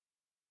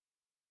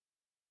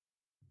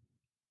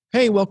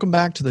Hey, welcome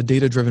back to the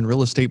Data Driven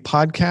Real Estate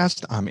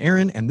Podcast. I'm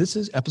Aaron, and this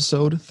is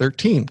episode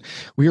 13.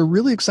 We are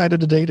really excited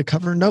today to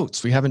cover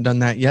notes. We haven't done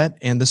that yet,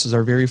 and this is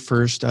our very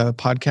first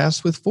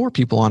podcast with 4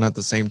 people on at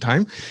the same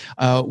time.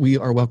 We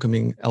are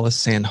welcoming Ellis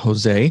San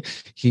Jose.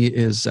 He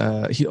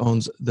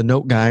owns the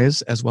Note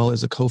Guys, as well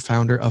as a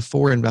co-founder of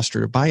For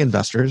Investor by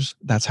Investors.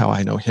 That's how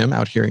I know him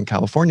out here in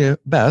California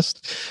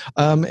best.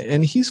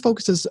 And he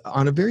focuses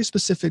on a very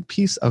specific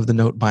piece of the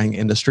note buying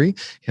industry.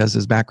 He has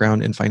his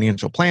background in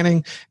financial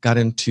planning, got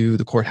into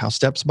the courthouse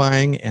steps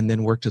buying, and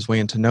then worked his way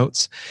into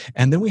notes.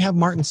 And then we have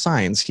Martin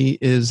Saenz. He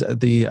is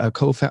the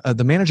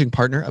managing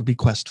partner of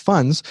Bequest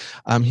Funds.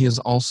 He has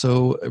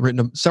also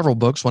written several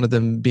books, one of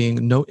them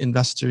being Note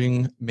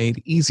Investing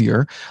Made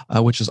Easier,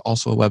 which is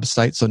also a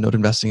website, so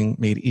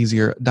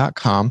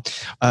noteinvestingmadeeasier.com.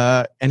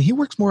 And he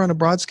works more on a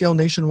broad scale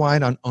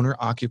nationwide on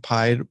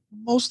owner-occupied,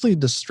 mostly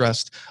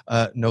distressed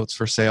notes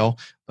for sale.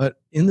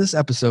 But in this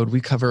episode, we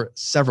cover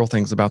several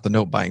things about the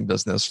note buying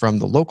business, from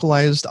the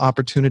localized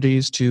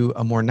opportunities to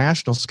a more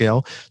national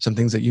scale, some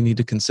things that you need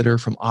to consider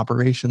from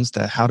operations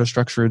to how to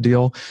structure a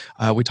deal.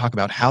 We talk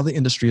about how the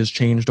industry has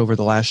changed over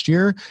the last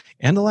year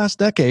and the last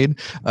decade,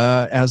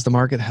 as the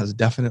market has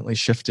definitely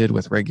shifted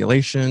with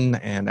regulation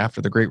and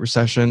after the Great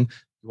Recession.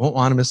 You won't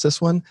want to miss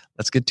this one.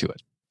 Let's get to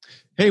it.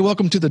 Hey,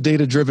 welcome to the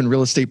Data Driven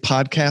Real Estate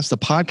Podcast, the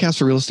podcast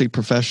for real estate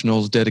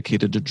professionals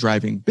dedicated to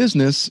driving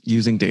business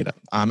using data.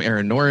 I'm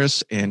Aaron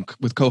Norris, and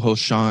with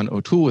co-host Sean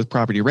O'Toole with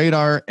Property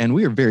Radar, and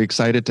we are very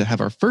excited to have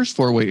our first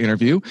 4-way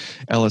interview,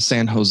 Ellis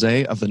San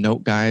Jose of the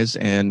Note Guys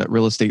and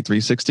Real Estate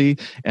 360,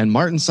 and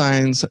Martin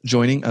Saenz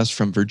joining us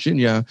from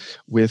Virginia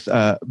with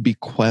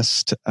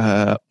Bequest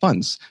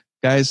Funds.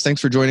 Guys, thanks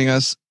for joining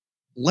us.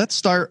 Let's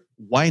start.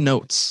 Why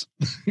notes?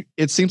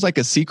 It seems like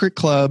a secret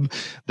club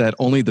that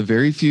only the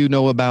very few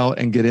know about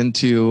and get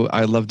into.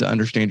 I'd love to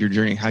understand your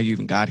journey, how you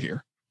even got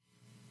here.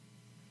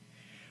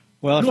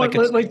 Well, I want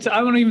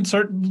to even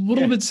start a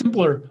little bit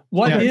simpler.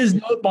 What is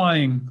note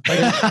buying? We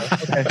got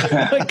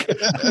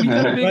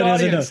a big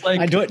audience. Do I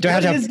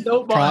have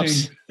note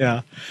props? buying?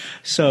 Yeah.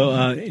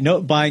 So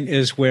note buying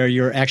is where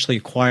you're actually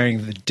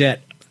acquiring the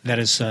debt that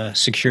is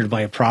secured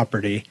by a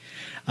property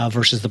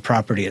versus the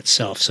property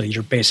itself. So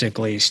you're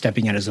basically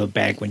stepping in as a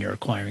bank when you're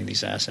acquiring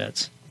these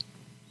assets.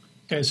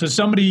 Okay, so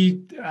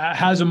somebody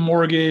has a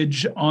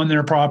mortgage on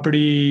their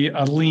property,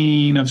 a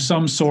lien of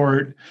some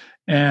sort,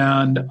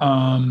 and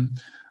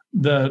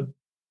the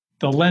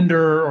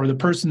lender or the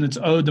person that's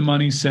owed the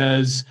money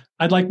says,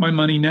 "I'd like my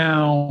money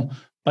now,"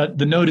 but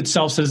the note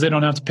itself says they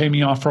don't have to pay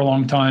me off for a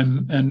long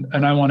time,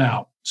 and I want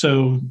out.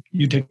 So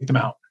you take them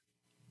out.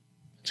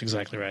 That's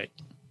exactly right.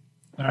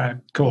 All right,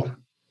 cool.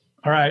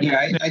 All right.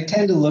 Yeah, I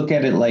tend to look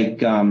at it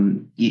like,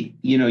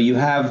 you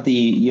have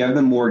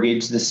the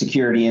mortgage, the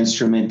security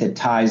instrument that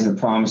ties the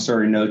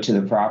promissory note to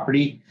the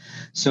property.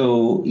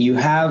 So you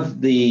have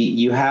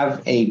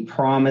a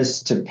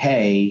promise to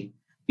pay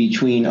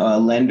between a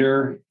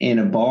lender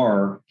and a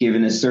borrower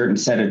given a certain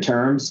set of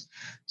terms.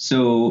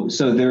 So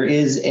there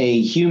is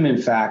a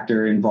human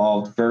factor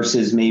involved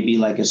versus maybe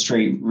like a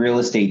straight real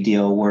estate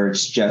deal where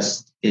it's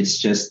just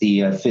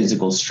the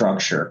physical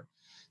structure.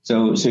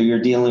 So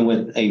you're dealing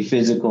with a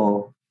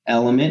physical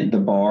element, the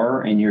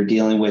bar, and you're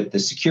dealing with the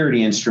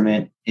security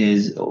instrument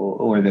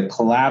or the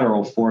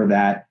collateral for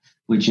that,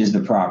 which is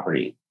the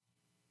property.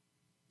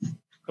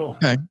 Cool.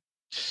 Okay.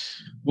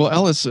 Well,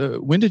 Ellis, how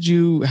did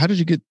you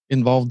get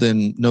involved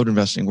in note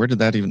investing? Where did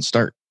that even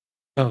start?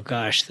 Oh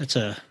gosh, that's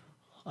a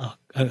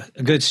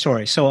good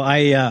story. So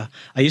I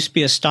used to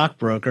be a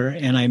stockbroker,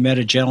 and I met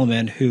a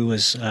gentleman who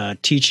was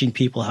teaching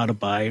people how to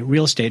buy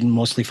real estate and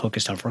mostly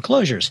focused on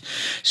foreclosures.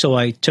 So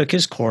I took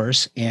his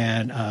course,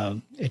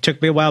 and it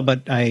took me a while,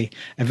 but I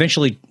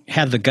eventually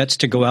had the guts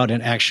to go out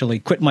and actually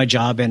quit my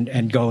job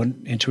and go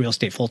into real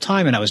estate full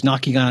time. And I was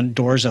knocking on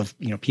doors of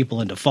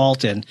people in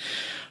default, and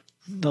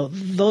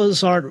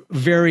those aren't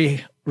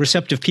very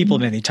receptive people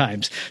many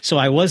times. So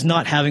I was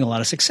not having a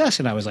lot of success.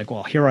 And I was like,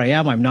 well, here I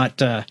am. I'm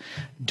not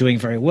doing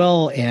very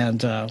well.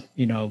 And,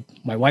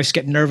 my wife's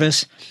getting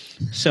nervous.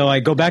 So I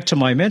go back to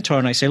my mentor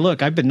and I say,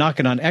 look, I've been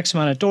knocking on X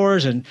amount of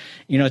doors and,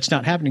 it's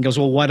not happening. He goes,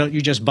 well, why don't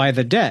you just buy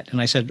the debt? And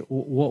I said,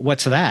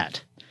 what's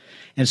that?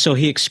 And so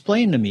he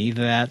explained to me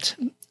that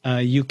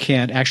you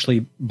can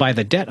actually buy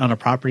the debt on a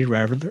property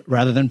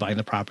rather than buying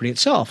the property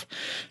itself.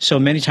 So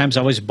many times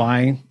I was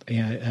buying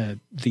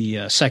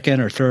the second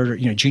or third or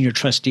junior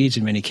trust deeds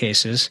in many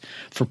cases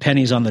for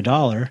pennies on the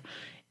dollar.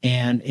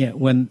 And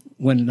when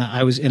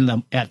I was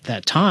at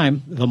that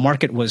time, the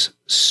market was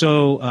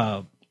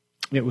so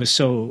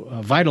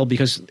vital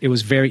because it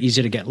was very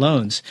easy to get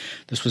loans.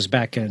 This was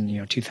back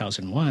in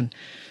 2001.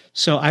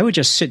 So I would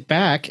just sit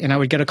back and I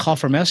would get a call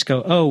from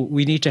ESCO. Oh,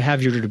 we need to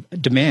have your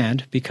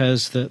demand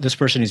because this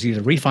person is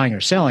either refining or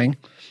selling.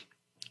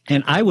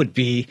 And I would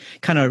be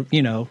kind of,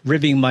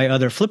 ribbing my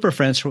other flipper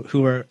friends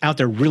who are out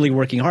there really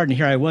working hard. And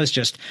here I was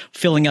just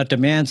filling out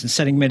demands and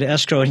sending them into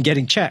escrow and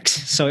getting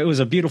checks. So it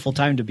was a beautiful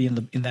time to be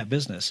in that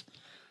business.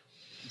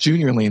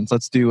 Junior liens.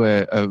 Let's do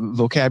a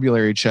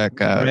vocabulary check.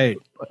 Right.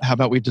 How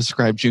about we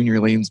describe junior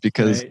liens?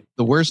 Because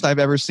the worst I've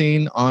ever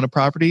seen on a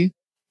property,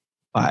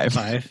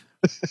 5.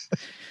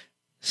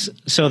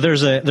 So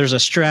there's a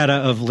strata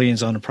of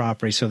liens on a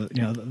property. So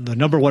the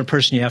number one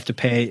person you have to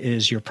pay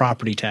is your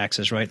property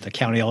taxes, right? The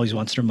county always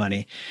wants their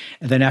money,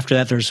 and then after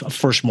that there's a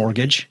first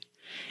mortgage,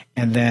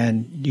 and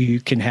then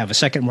you can have a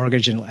second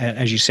mortgage, and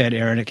as you said,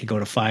 Aaron, it could go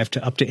to 5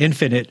 to up to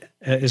infinite,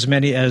 as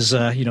many as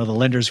the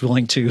lender's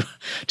willing to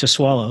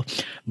swallow.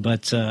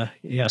 But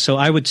so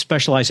I would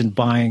specialize in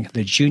buying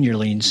the junior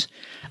liens.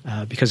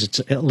 Because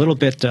it's a little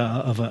bit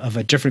of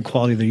a different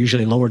quality. They're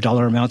usually lower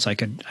dollar amounts. I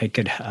could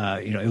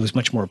it was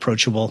much more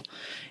approachable.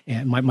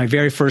 And my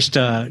very first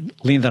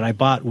lien that I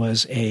bought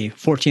was a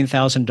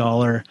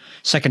 $14,000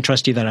 second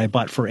trustee that I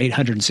bought for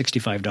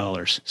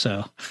 $865.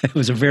 So it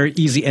was a very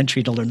easy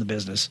entry to learn the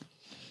business.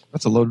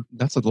 That's a low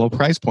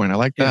price point. I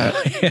like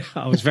that. Yeah,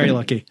 I was very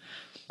lucky.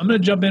 I'm going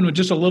to jump in with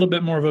just a little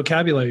bit more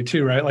vocabulary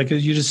too, right? Like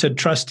you just said,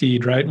 trustee,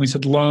 right? And we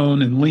said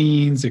loan and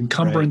liens,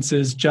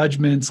 encumbrances,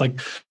 judgments, like.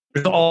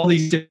 There's all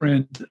these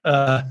different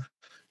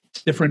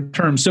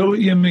terms. So,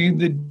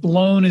 the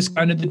loan is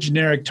kind of the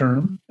generic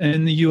term. And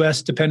in the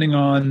U.S., depending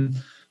on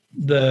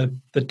the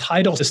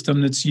title system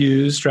that's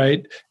used,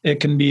 right, it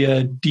can be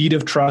a deed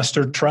of trust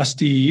or trust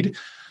deed,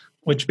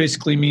 which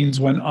basically means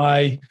when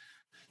I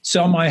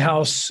sell my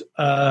house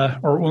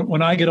or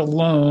when I get a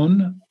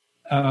loan,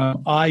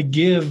 I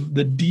give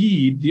the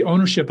deed, the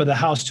ownership of the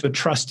house to a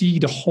trustee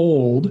to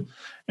hold,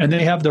 and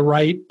they have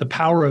the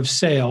power of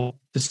sale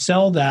to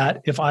sell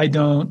that if I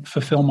don't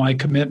fulfill my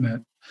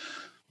commitment.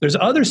 There's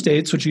other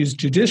states which use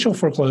judicial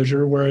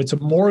foreclosure where it's a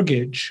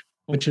mortgage,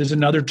 which is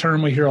another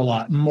term we hear a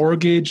lot.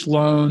 Mortgage,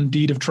 loan,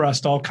 deed of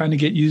trust all kind of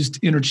get used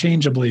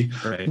interchangeably.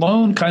 Right.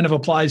 Loan kind of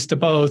applies to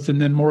both,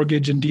 and then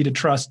mortgage and deed of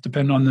trust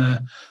depend on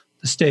the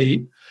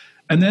state.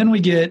 And then we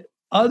get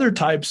other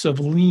types of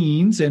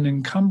liens and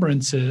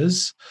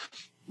encumbrances,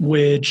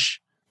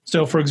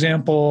 so, for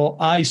example,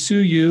 I sue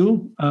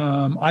you,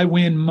 I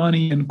win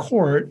money in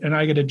court, and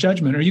I get a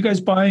judgment. Are you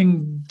guys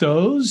buying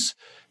those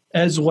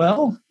as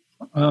well?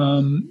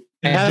 I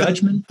have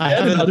in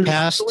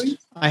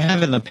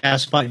the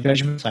past bought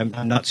judgments.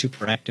 I'm not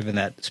super active in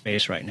that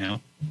space right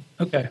now.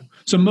 Okay.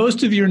 So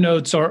most of your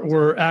notes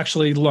were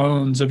actually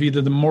loans of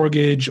either the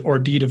mortgage or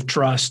deed of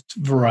trust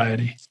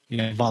variety.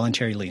 Yeah,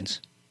 voluntary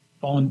liens.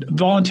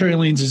 Voluntary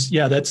liens is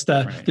that's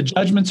the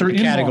judgments are in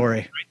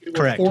category.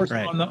 Correct. Forced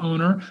on the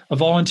owner. A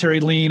voluntary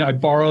lien, I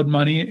borrowed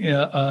money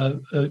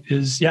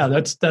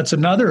that's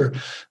another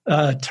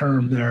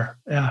term there.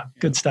 Yeah,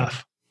 good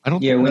stuff. When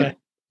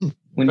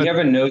you have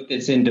a note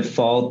that's in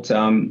default,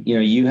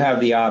 you have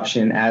the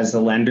option as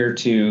the lender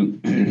to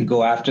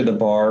go after the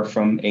borrower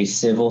from a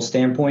civil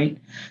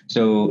standpoint.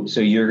 So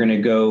you're going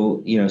to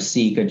go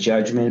seek a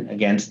judgment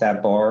against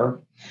that borrower.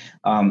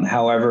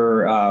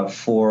 However,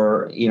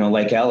 for,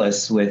 like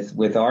Ellis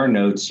with our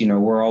notes,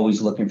 we're always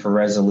looking for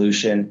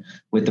resolution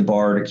with the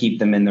borrower to keep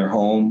them in their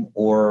home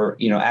or,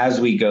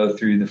 as we go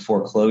through the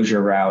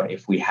foreclosure route,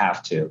 if we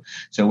have to.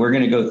 So we're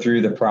going to go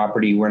through the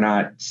property. We're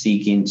not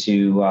seeking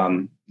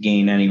to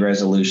gain any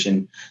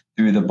resolution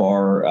through the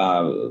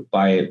borrower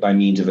by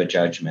means of a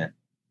judgment.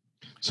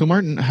 So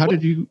Martin, how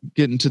did you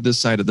get into this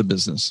side of the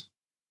business?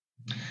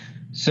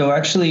 So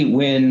actually,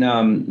 when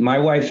my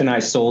wife and I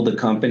sold the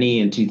company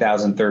in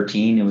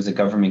 2013, it was a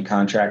government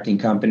contracting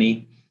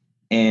company.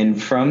 And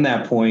from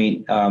that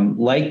point,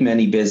 like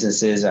many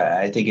businesses,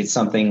 I think it's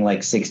something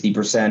like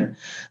 60%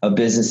 of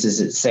businesses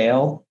that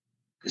sell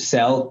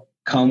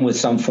come with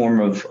some form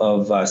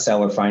of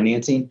seller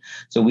financing.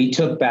 So we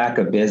took back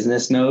a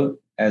business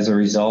note as a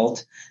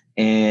result.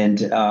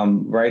 And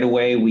right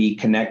away, we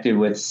connected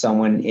with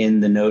someone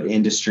in the note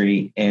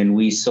industry and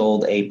we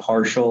sold a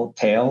partial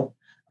tail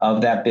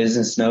of that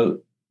business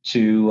note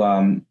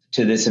to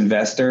this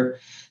investor.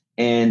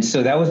 And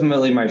so that was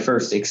really my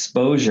first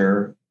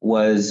exposure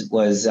was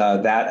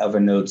that of a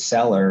note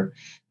seller.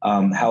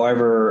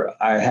 However,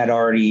 I had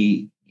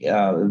already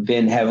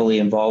been heavily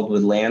involved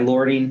with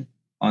landlording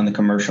on the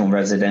commercial and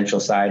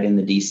residential side in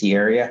the DC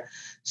area.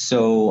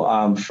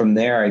 So from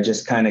there, I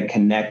just kind of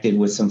connected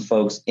with some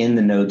folks in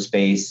the note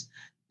space.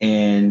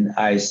 And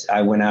I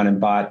went out and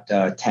bought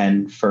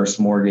 10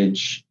 first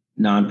mortgage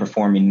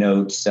non-performing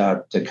notes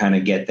to kind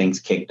of get things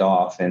kicked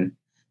off, and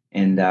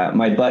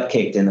my butt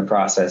kicked in the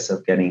process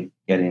of getting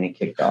it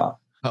kicked off.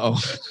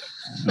 Oh,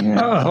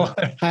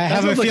 I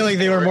have a feeling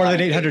they were more than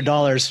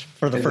 $800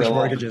 for the first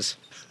mortgages.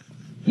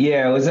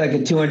 Yeah, it was like a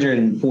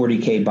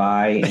 $240K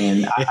buy,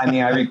 and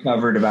I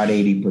recovered about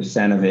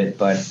 80% of it,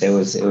 but it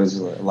was a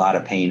lot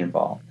of pain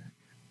involved.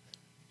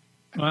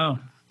 Wow,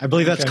 I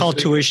believe that's called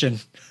tuition.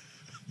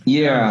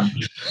 Yeah.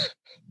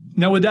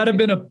 Now, would that have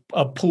been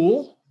a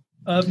pool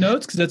of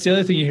notes? Because that's the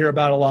other thing you hear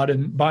about a lot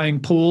in buying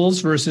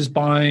pools versus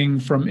buying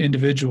from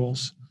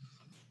individuals.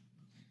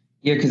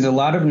 Yeah, because a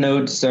lot of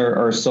notes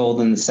are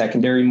sold in the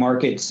secondary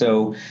market.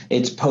 So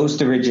it's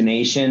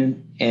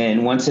post-origination.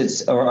 And once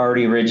it's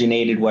already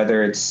originated,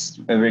 whether it's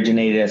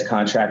originated as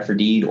contract for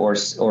deed or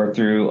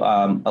through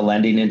a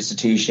lending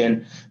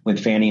institution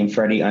with Fannie and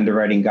Freddie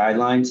underwriting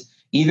guidelines,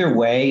 either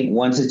way,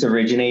 once it's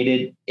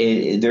originated,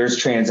 there's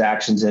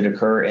transactions that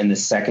occur in the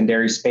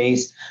secondary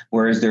space,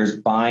 whereas there's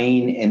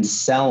buying and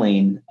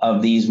selling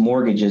of these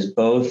mortgages,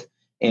 both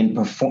in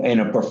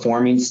a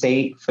performing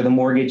state for the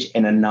mortgage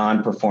and a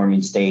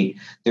non-performing state.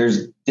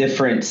 There's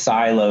different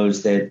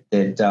silos that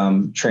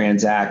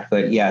transact,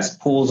 but yes,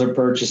 pools are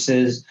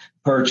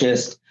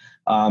purchased.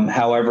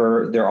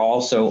 However, there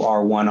also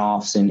are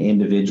one-offs and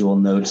individual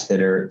notes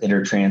that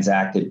are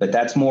transacted, but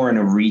that's more in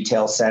a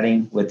retail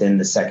setting within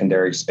the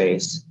secondary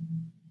space.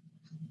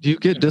 Do you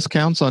get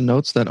discounts on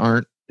notes that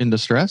aren't in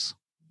distress?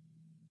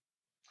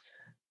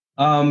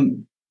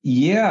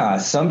 Yeah,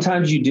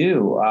 sometimes you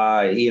do.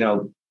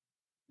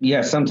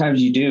 Yeah,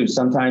 sometimes you do.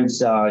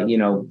 Sometimes,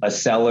 a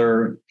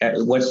seller,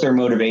 what's their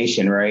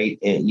motivation, right?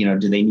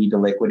 Do they need to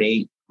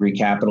liquidate,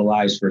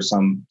 recapitalize for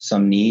some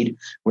need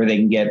where they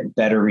can get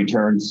better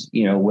returns,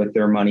 with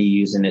their money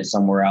using it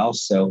somewhere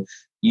else? So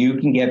you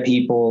can get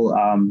people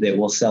that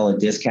will sell at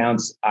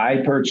discounts. I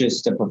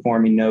purchased a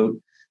performing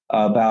note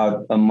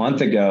about a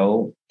month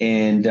ago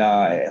and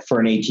for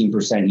an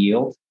 18%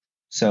 yield.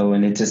 So,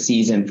 and it's a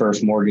seasoned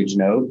first mortgage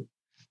note.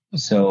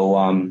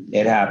 So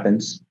it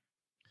happens.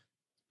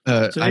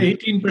 So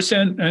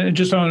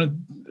 18%,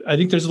 I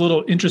think there's a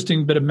little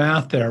interesting bit of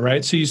math there,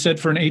 right? So you said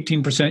for an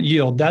 18%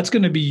 yield, that's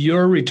going to be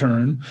your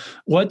return.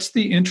 What's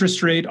the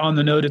interest rate on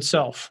the note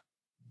itself?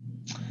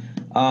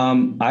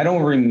 I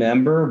don't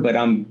remember, but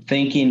I'm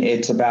thinking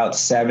it's about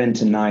 7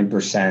 to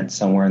 9%,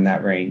 somewhere in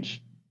that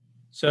range.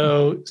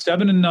 So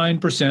 7 and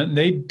 9%,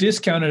 they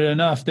discounted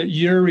enough that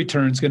your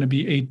return is going to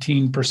be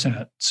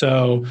 18%.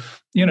 So,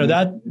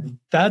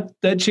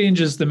 that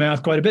changes the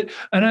math quite a bit.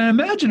 And I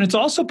imagine it's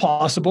also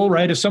possible,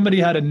 right? If somebody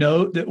had a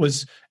note that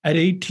was at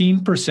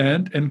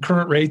 18% and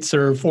current rates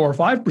are 4 or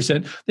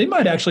 5%, they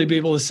might actually be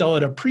able to sell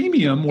at a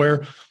premium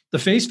where the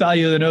face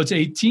value of the note's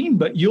 18,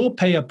 but you'll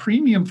pay a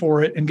premium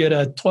for it and get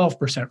a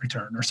 12%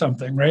 return or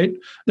something, right?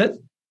 That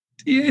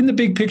in the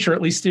big picture,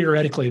 at least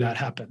theoretically, that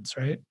happens,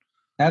 right?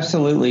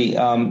 Absolutely.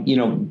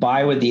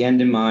 Buy with the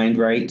end in mind,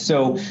 right?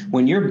 So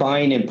when you're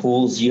buying in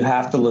pools, you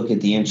have to look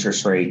at the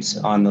interest rates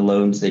on the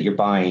loans that you're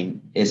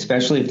buying,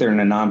 especially if they're in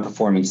a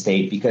non-performing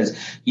state, because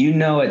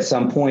at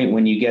some point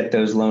when you get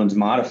those loans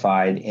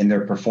modified and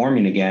they're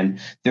performing again,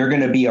 they're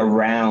going to be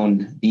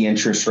around the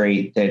interest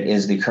rate that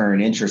is the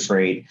current interest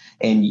rate.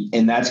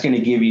 And that's going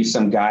to give you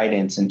some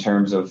guidance in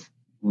terms of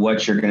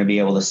what you're going to be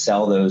able to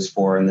sell those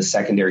for in the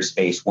secondary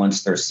space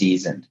once they're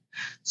seasoned.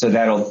 So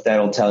that'll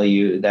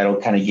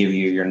kind of give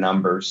you your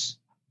numbers.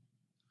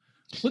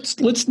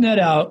 Let's net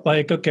out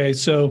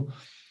so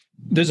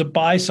there's a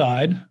buy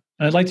side, and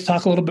I'd like to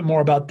talk a little bit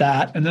more about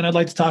that. And then I'd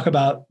like to talk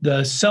about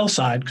the sell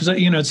side, because,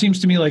 it seems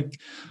to me like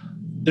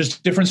there's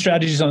different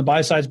strategies on the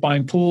buy side,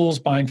 buying pools,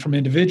 buying from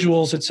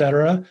individuals, et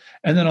cetera.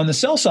 And then on the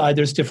sell side,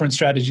 there's different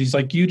strategies.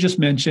 Like you just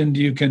mentioned,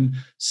 you can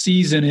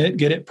season it,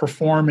 get it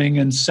performing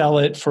and sell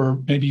it for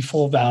maybe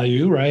full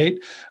value, right?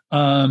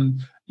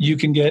 You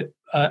can get,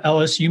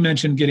 Ellis, you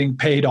mentioned getting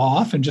paid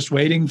off and just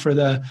waiting for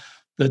the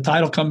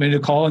title company to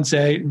call and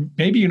say,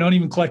 maybe you don't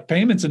even collect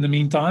payments in the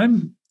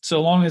meantime. So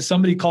long as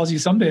somebody calls you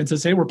someday and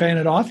says, hey, we're paying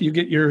it off, you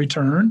get your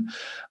return.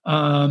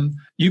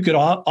 You could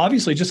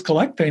obviously just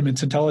collect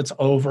payments until it's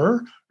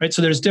over, right?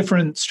 So there's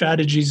different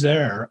strategies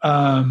there.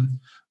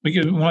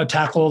 We want to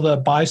tackle the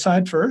buy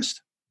side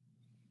first.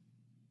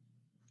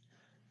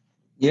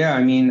 Yeah,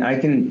 I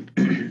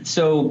can.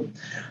 So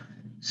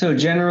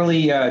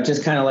generally,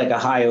 just kind of like a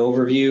high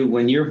overview,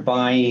 when you're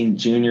buying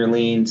junior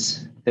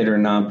liens that are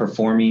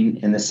non-performing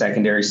in the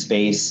secondary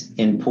space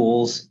in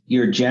pools,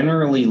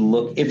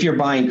 if you're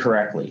buying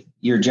correctly,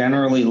 you're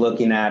generally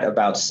looking at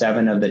about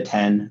 7 of the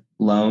 10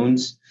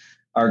 loans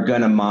are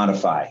going to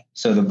modify.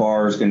 So the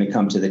borrower is going to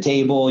come to the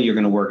table, you're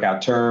going to work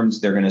out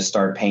terms, they're going to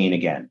start paying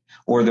again,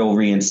 or they'll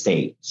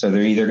reinstate. So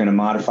they're either going to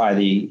modify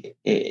the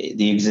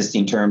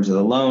existing terms of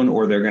the loan,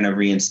 or they're going to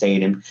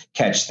reinstate and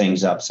catch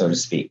things up, so to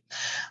speak.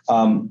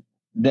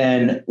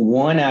 Then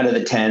 1 out of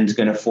the 10 is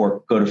going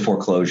to go to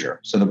foreclosure.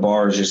 So the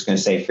borrower is just going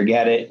to say,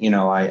 forget it.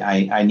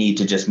 I need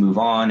to just move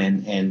on,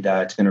 and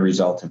it's going to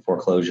result in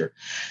foreclosure.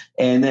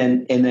 And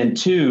then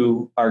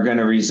 2 are going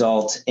to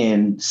result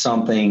in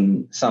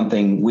something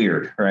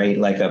weird, right?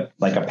 Like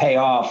a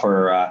payoff,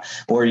 or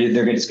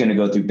they're just going to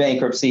go through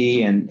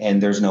bankruptcy,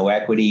 and there's no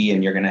equity,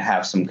 and you're going to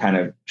have some kind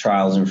of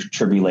trials and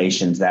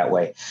tribulations that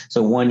way.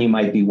 So 1, you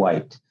might be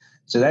wiped.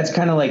 So that's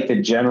kind of like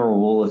the general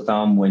rule of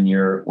thumb when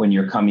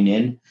you're coming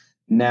in.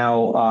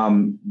 Now,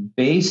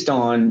 based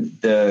on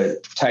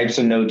the types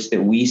of notes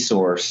that we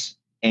source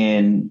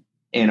and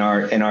in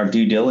our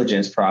due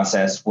diligence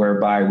process,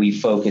 whereby we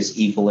focus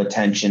equal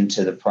attention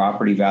to the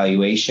property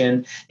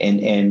valuation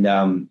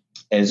and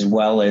as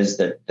well as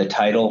the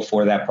title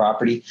for that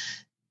property,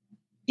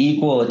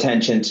 equal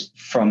attention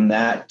from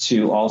that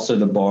to also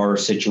the borrower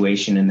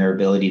situation and their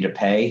ability to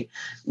pay,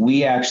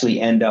 we actually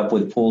end up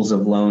with pools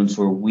of loans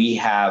where we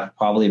have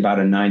probably about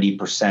a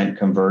 90%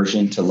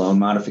 conversion to loan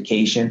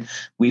modification.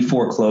 We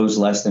foreclose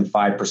less than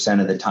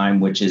 5% of the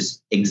time, which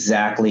is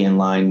exactly in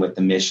line with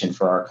the mission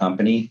for our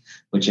company,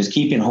 which is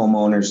keeping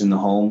homeowners in the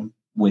home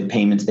with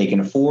payments they can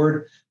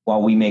afford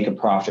while we make a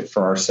profit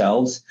for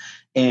ourselves.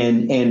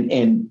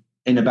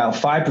 And about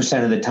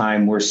 5% of the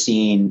time, we're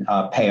seeing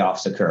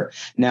payoffs occur.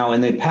 Now,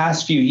 in the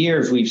past few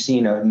years, we've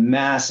seen a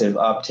massive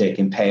uptick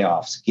in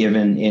payoffs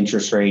given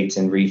interest rates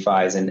and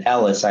refis. And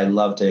Ellis, I'd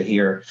love to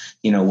hear,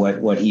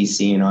 what he's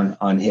seeing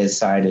on his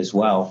side as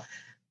well.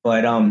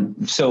 But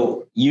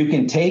so you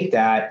can take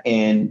that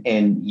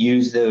and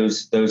use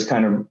those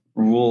kind of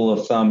rule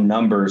of thumb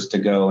numbers to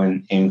go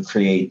and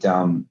create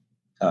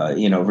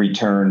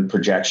return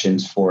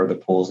projections for the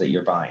pools that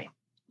you're buying.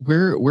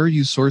 Where are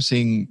you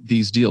sourcing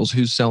these deals?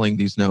 Who's selling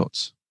these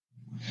notes?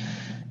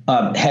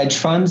 Hedge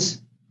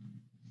funds.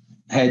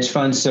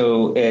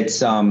 So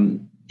it's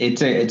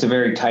a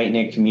very tight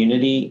knit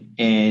community,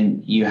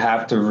 and you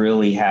have to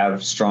really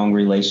have strong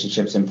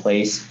relationships in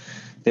place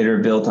that are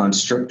built on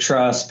strict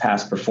trust,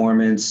 past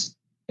performance,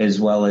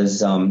 as well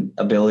as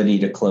ability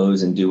to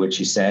close and do what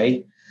you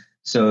say.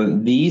 So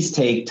these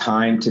take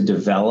time to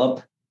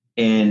develop,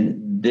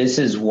 and this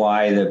is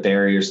why the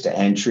barriers to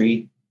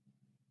entry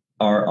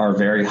are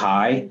very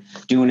high.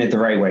 Doing it the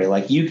right way.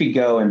 Like you could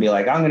go and be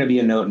like, I'm going to be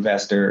a note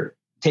investor,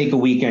 take a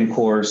weekend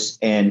course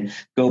and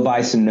go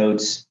buy some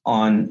notes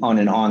on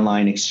an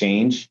online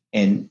exchange.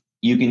 And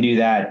you can do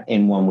that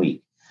in 1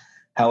 week.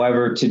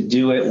 However, to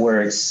do it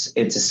where it's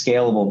a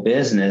scalable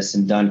business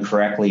and done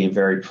correctly and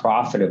very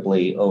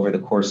profitably over the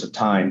course of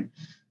time,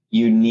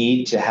 you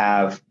need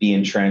to be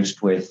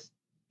entrenched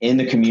in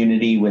the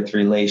community with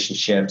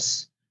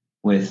relationships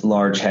with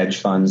large hedge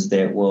funds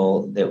that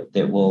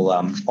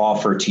will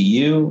offer to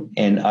you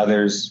and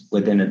others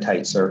within a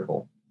tight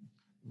circle.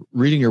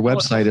 Reading your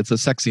website, it's a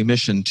sexy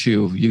mission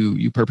too.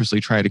 You purposely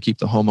try to keep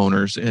the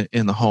homeowners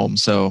in the home.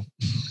 So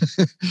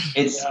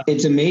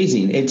it's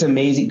amazing. It's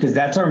amazing because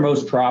that's our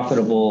most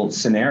profitable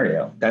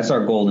scenario. That's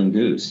our golden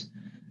goose.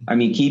 I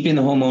mean, keeping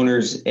the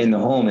homeowners in the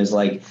home is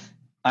like,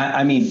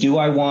 do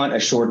I want a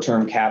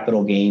short-term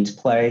capital gains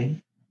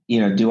play?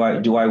 Do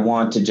I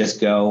want to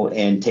just go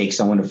and take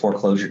someone to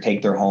foreclosure,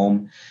 take their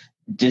home,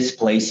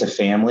 displace a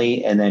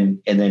family, and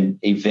then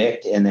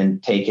evict and then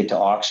take it to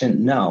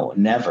auction? No,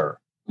 never.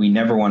 We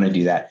never want to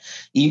do that.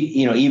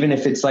 Even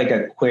if it's like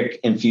a quick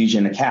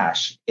infusion of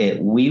cash,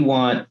 we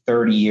want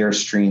 30-year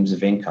streams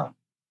of income.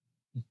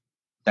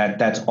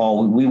 That's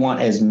all. We want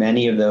as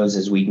many of those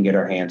as we can get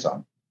our hands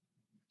on.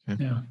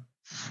 Yeah.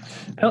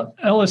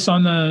 Ellis,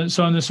 on the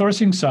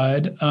sourcing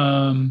side,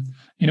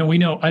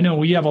 I know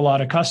we have a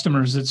lot of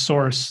customers that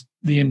source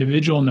the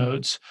individual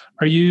notes.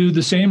 Are you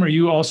the same? Are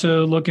you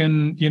also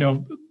looking,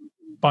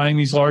 buying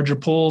these larger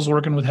pools,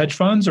 working with hedge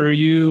funds, or are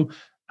you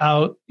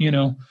out,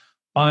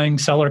 buying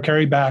seller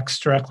carrybacks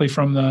directly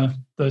from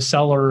the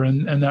seller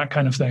and that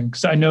kind of thing?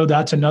 Because I know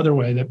that's another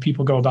way that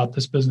people go about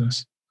this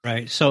business.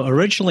 Right. So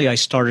originally I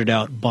started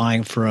out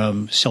buying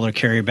from seller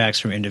carrybacks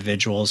from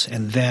individuals.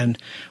 And then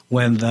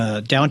when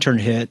the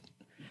downturn hit,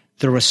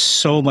 there was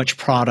so much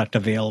product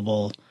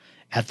available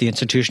at the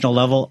institutional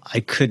level,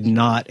 I could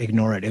not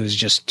ignore it. It was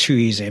just too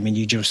easy. I mean,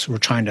 you just were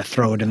trying to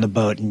throw it in the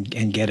boat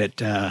and get it.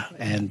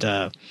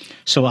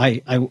 So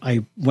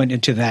I went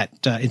into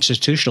that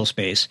institutional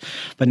space.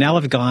 But now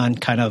I've gone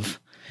kind of,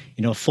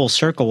 full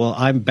circle. Well,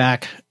 I'm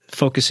back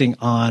focusing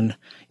on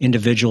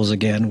individuals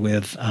again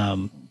with owner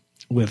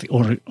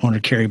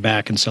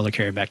carryback and seller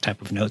carryback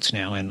type of notes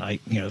now. And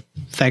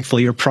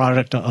thankfully your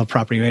product of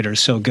Property Radar is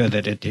so good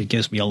that it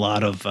gives me a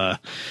lot of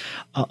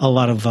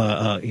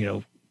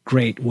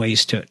great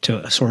ways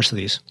to source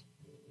these.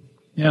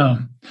 Yeah.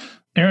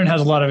 Aaron has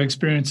a lot of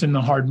experience in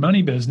the hard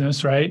money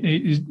business, right?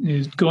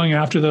 He's going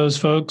after those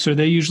folks, or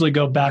they usually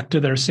go back to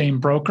their same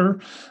broker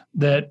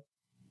that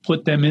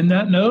put them in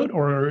that note,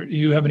 or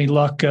you have any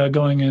luck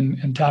going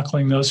and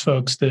tackling those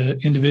folks, the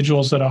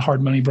individuals that a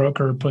hard money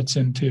broker puts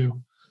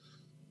into?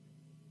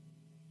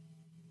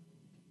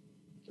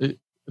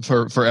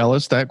 For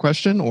Ellis, that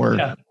question? Or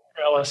yeah,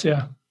 for Ellis,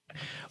 yeah.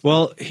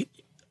 Well,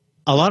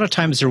 a lot of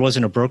times there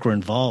wasn't a broker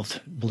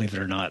involved, believe it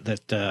or not.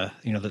 That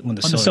when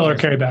the seller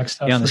carryback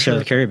stuff. Yeah, on the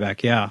seller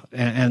carryback, yeah,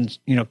 and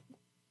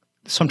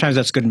sometimes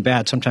that's good and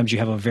bad. Sometimes you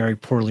have a very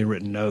poorly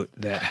written note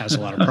that has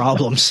a lot of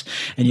problems,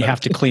 and you have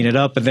to clean it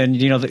up, and then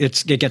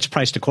it gets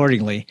priced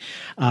accordingly.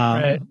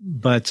 Right.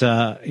 But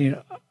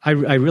I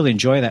really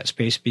enjoy that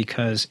space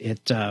because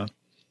it I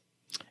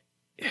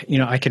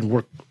can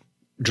work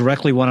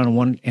directly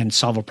one-on-one and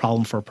solve a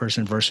problem for a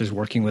person versus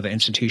working with an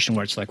institution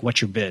where it's like,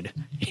 what's your bid?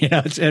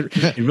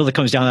 It really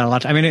comes down to that a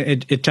lot. I mean,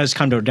 it does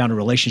come down to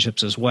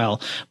relationships as well,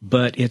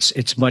 but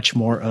it's much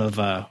more of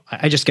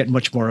I just get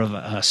much more of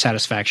a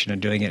satisfaction in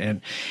doing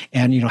it.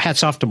 And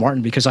hats off to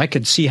Martin, because I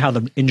could see how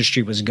the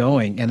industry was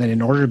going. And then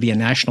in order to be a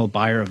national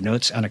buyer of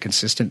notes on a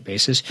consistent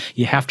basis,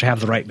 you have to have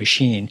the right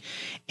machine.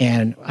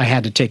 And I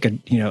had to take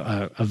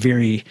a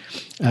very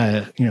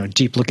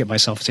deep look at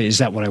myself and say, is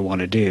that what I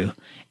want to do?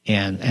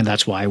 And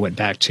that's why I went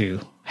back to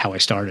how I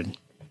started.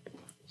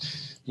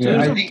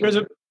 Yeah,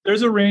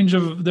 there's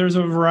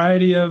a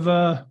variety of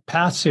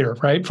paths here,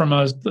 right? From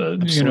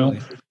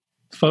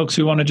folks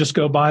who want to just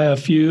go buy a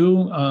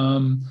few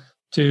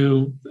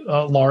to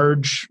a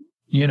large,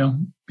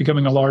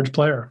 becoming a large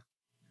player.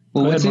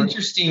 Well, what's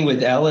interesting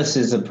with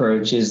Ellis's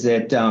approach is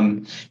that,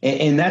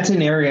 and that's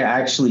an area I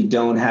actually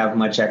don't have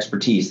much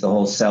expertise, the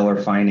whole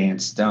seller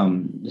financed,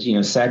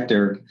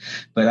 sector.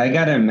 But I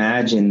got to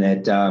imagine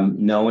that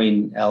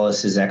knowing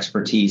Ellis's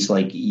expertise,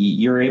 like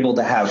you're able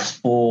to have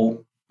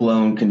full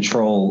blown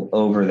control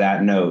over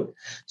that note.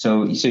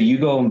 So you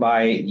go and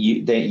buy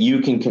that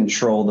you can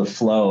control the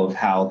flow of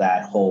how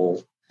that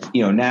whole,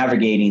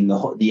 navigating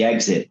the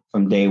exit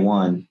from day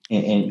one.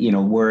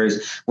 And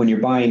whereas when you're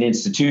buying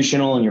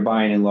institutional and you're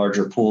buying in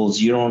larger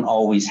pools, you don't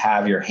always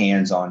have your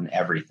hands on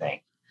everything,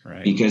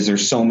 right? Because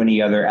there's so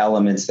many other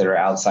elements that are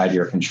outside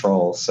your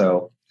control.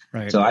 So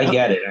I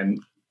get it.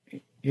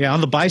 Yeah. On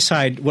the buy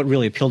side, what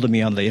really appealed to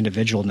me on the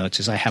individual notes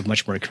is I have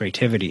much more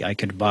creativity. I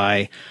could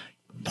buy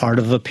part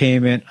of a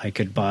payment. I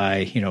could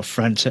buy,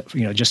 front,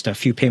 just a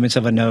few payments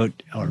of a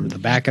note or the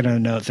back of a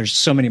note. There's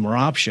so many more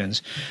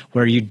options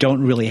where you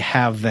don't really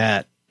have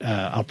that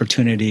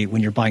opportunity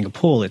when you're buying a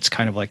pool. It's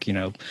kind of like,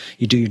 you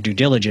do your due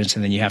diligence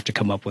and then you have to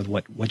come up with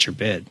what's your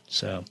bid.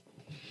 So,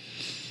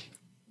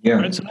 yeah.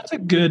 Right, so that's a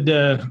good,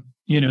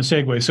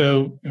 segue.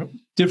 So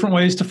different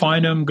ways to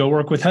find them, go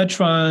work with hedge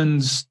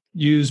funds,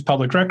 use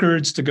public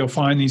records to go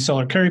find these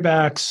seller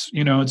carrybacks,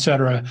 et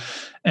cetera.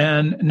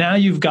 And now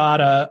you've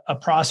got a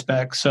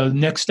prospect. So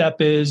next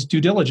step is due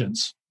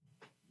diligence.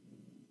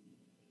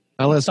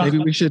 Ellis, maybe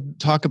we should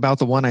talk about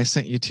the one I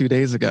sent you 2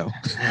 days ago.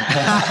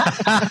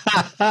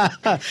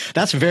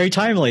 That's very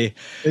timely.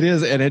 It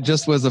is, and it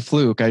just was a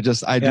fluke. I do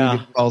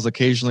get calls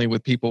occasionally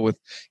with people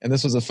and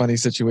this was a funny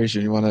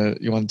situation. You want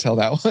to tell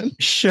that one?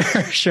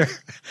 Sure.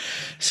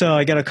 So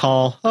I get a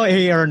call. Oh,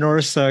 hey, Aaron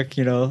Norris,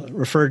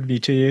 referred me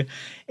to you.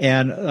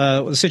 And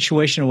the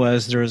situation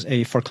was there was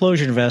a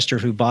foreclosure investor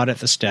who bought at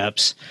the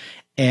steps,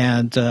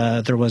 and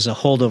there was a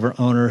holdover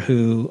owner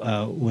who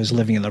was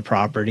living in the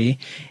property.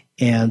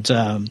 And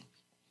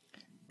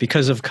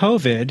because of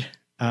COVID,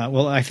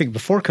 I think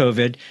before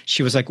COVID,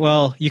 she was like,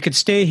 well, you could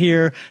stay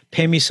here,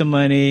 pay me some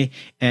money,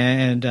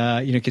 and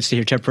you could stay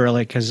here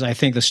temporarily, because I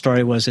think the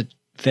story was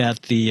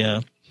that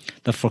the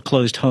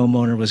foreclosed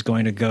homeowner was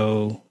going to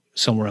go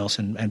somewhere else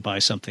and buy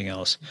something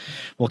else.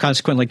 Well,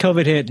 consequently,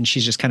 COVID hit, and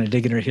she's just kind of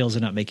digging her heels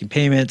and not making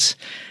payments.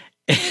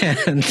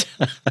 And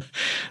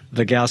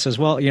the gal says,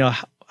 well,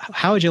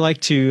 how would you like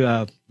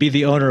to be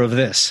the owner of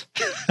this?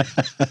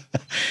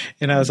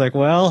 And I was like,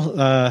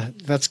 well,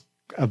 that's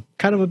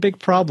kind of a big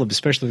problem,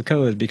 especially with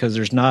COVID, because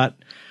there's not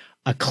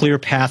a clear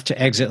path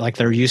to exit like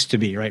there used to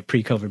be, right?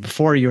 Pre-COVID.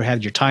 Before, you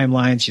had your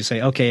timelines. You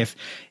say, okay,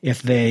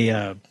 if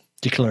they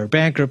declare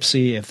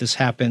bankruptcy, if this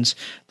happens,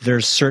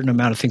 there's a certain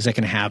amount of things that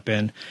can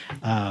happen.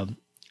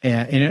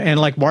 And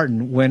like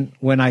Martin,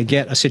 when I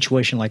get a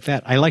situation like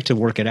that, I like to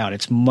work it out.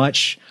 It's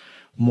much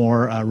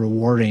more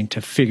rewarding to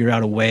figure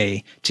out a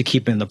way to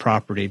keep in the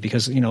property,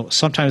 because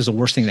sometimes the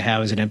worst thing to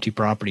have is an empty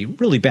property.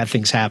 Really bad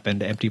things happen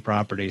to empty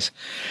properties.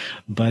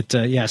 But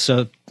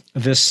so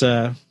this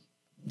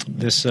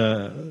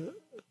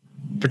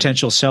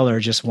potential seller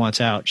just wants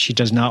out. She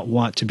does not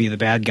want to be the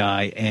bad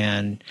guy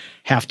and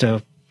have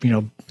to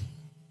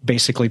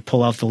basically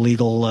pull out the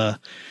legal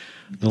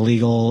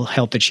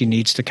help that she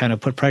needs to kind of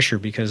put pressure,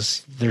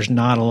 because there's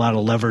not a lot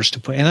of levers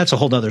to put. And that's a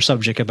whole other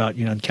subject about,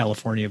 in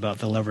California, about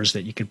the levers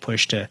that you could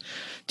push to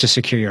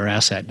secure your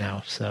asset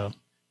now. So,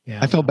 yeah.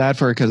 I felt bad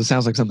for her because it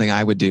sounds like something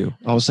I would do.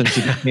 All of a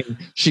sudden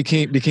she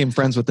became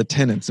friends with the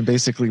tenants and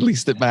basically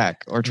leased it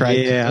back or tried.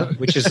 Yeah.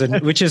 Which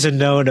is a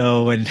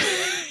no-no. And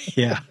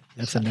yeah,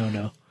 that's a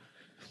no-no.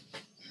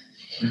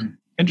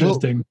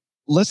 Interesting.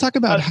 Well, let's talk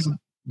about how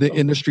the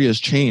industry has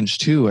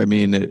changed too. I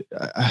mean,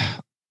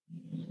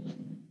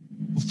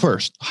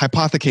 first,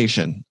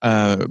 hypothecation.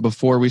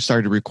 Before we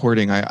started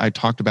recording, I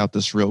talked about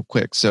this real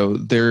quick. So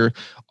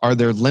are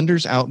there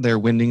lenders out there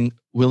willing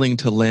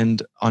to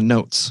lend on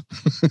notes?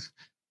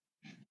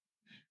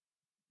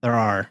 There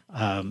are.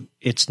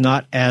 It's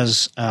not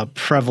as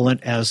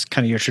prevalent as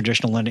kind of your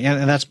traditional lending.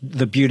 And that's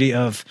the beauty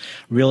of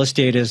real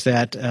estate, is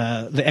that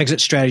the exit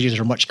strategies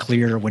are much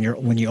clearer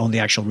when you own the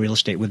actual real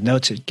estate. With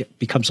notes, it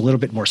becomes a little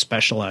bit more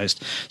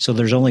specialized. So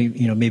there's only,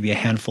 maybe a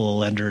handful of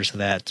lenders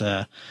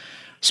that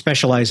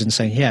specialize in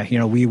saying,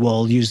 yeah, we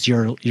will use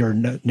your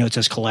notes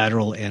as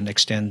collateral and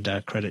extend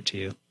credit to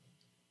you.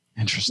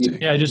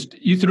 Interesting. Yeah,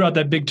 you threw out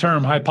that big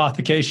term,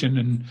 hypothecation,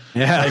 and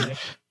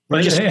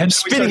we're just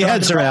spinning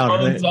heads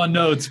around on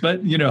notes.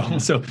 But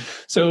so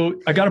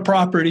I got a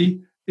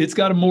property, it's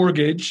got a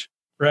mortgage,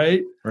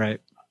 right?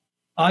 Right.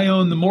 I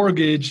own the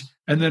mortgage,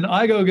 and then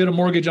I go get a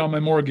mortgage on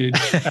my mortgage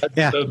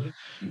as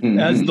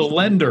the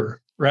lender,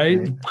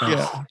 right?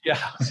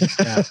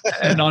 Yeah.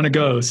 And on it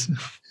goes.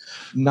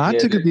 Not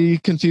to be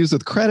confused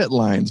with credit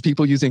lines.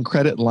 People using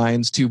credit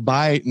lines to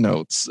buy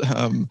notes.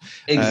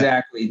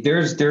 Exactly.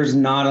 There's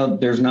not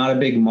a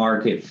big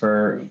market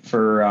for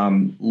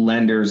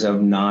lenders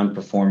of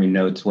non-performing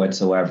notes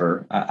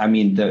whatsoever. I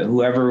mean,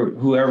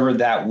 whoever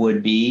that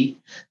would be,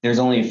 there's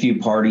only a few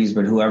parties,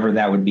 but whoever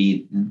that would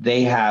be,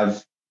 they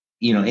have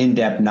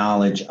in-depth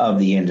knowledge of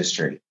the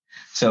industry.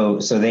 So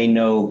they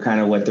know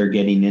kind of what they're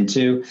getting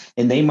into,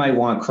 and they might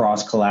want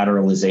cross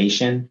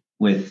collateralization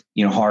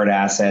hard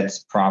assets,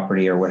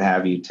 property, or what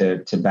have you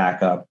to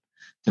back up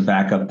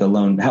the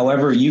loan.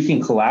 However, you can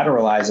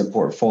collateralize a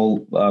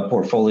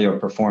portfolio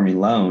of performing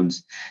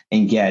loans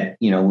and get,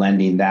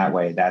 lending that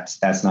way.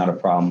 That's not a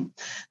problem.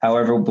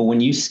 However, but when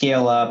you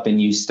scale up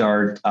and you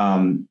start,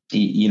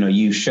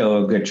 you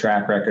show a good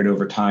track record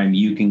over time,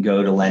 you can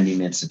go to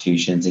lending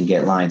institutions and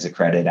get lines of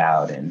credit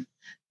out and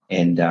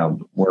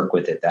work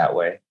with it that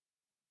way.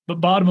 But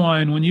bottom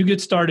line, when you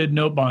get started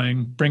note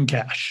buying, bring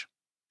cash.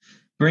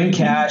 Bring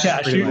cash.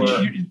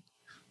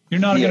 You're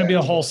not going to be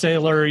a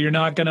wholesaler. You're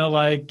not going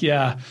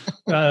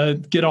to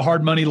get a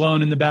hard money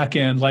loan in the back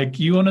end. Like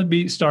you want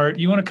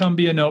to come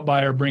be a note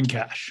buyer, bring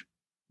cash.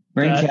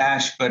 Bring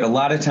cash, but a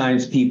lot of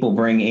times people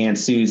bring Aunt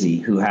Susie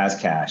who has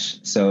cash.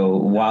 So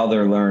while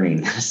they're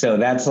learning, so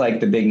that's like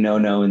the big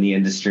no-no in the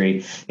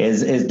industry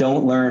is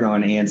don't learn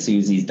on Aunt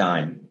Susie's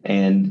dime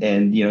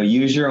and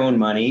use your own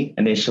money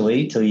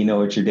initially till you know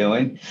what you're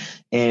doing.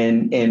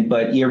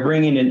 But you're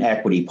bringing in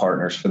equity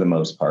partners for the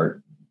most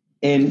part.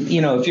 And,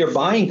 if you're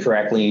buying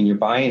correctly and you're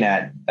buying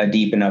at a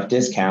deep enough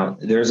discount,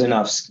 there's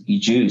enough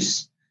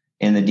juice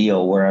in the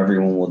deal where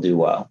everyone will do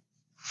well.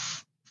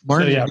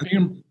 Martin,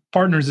 bringing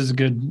partners is a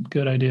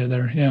good idea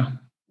there. Yeah.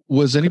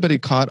 Was anybody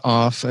caught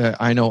off?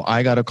 I know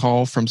I got a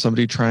call from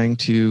somebody trying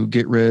to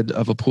get rid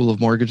of a pool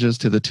of mortgages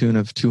to the tune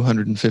of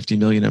 $250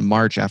 million in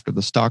March after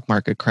the stock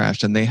market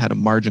crashed, and they had a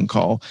margin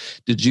call.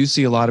 Did you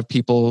see a lot of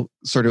people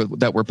sort of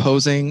that were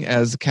posing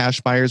as cash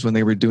buyers when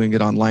they were doing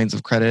it on lines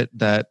of credit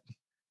that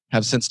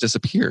have since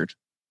disappeared?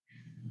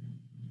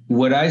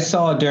 What I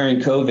saw during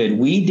COVID,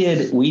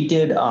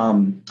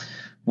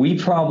 we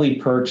probably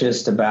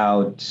purchased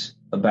about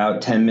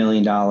 $10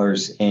 million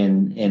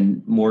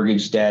in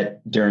mortgage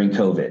debt during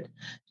COVID.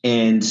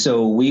 And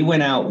so we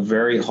went out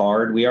very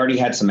hard. We already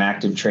had some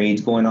active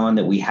trades going on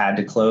that we had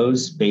to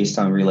close based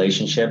on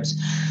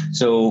relationships.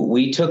 So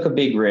we took a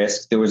big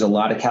risk. There was a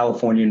lot of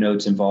California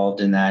notes involved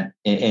in that,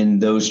 in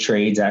those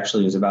trades.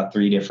 Actually, it was about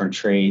 3 different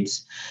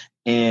trades.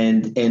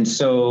 And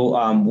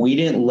so we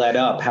didn't let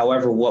up.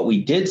 However, what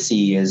we did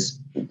see is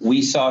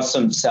we saw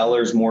some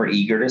sellers more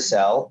eager to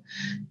sell,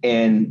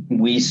 and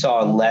we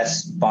saw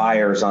less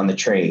buyers on the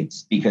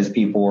trades because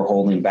people were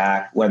holding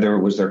back, whether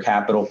it was their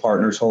capital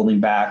partners holding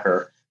back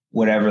or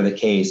whatever the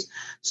case.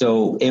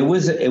 So it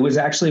was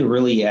actually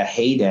really a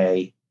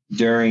heyday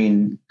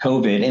during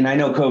COVID. And I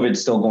know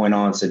COVID's still going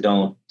on, so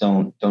don't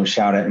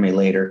shout at me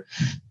later.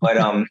 But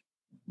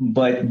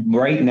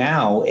right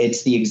now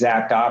it's the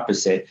exact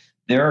opposite.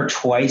 There are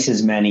twice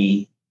as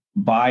many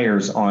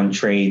buyers on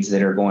trades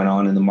that are going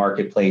on in the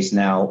marketplace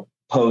now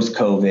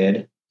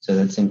post-COVID. So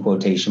that's in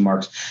quotation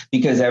marks,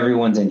 because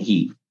everyone's in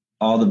heat.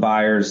 All the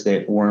buyers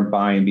that weren't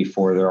buying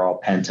before, they're all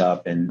pent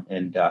up.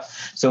 And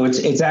so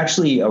it's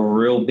actually a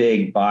real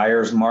big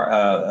seller's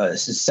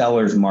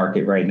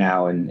market right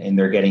now. And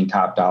they're getting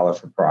top dollar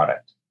for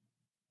product.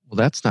 Well,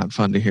 that's not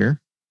fun to hear.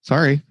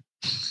 Sorry.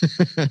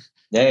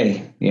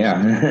 Hey,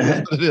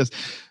 yeah. It is.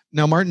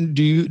 Now, Martin,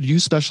 do you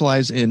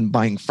specialize in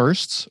buying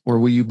firsts, or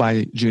will you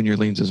buy junior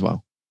liens as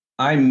well?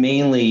 I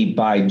mainly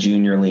buy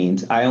junior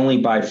liens. I only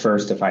buy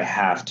first if I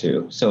have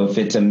to. So if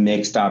it's a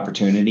mixed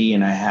opportunity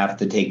and I have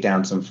to take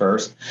down some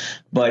first.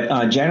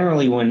 But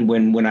generally,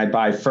 when I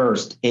buy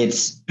first,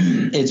 it's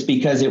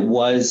because it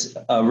was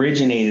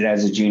originated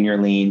as a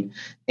junior lien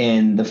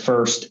and the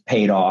first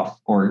paid off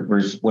or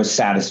was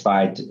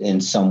satisfied in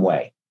some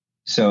way.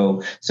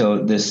 So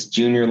this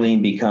junior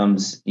lien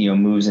becomes,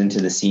 moves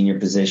into the senior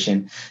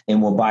position,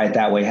 and we'll buy it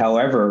that way.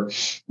 However,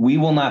 we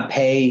will not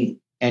pay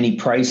any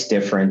price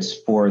difference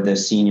for the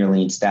senior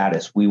lien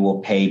status. We will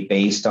pay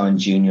based on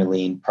junior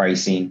lien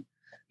pricing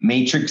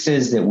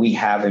matrices that we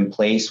have in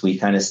place. We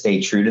kind of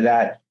stay true to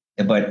that,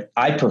 but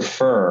I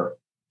prefer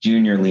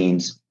junior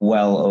liens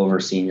well over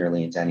senior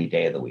liens any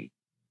day of the week.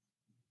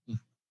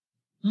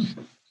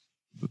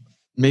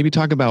 Maybe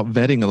talk about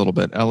vetting a little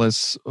bit.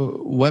 Ellis,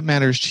 what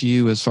matters to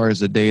you as far as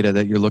the data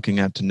that you're looking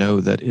at to know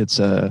that it's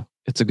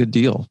a good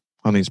deal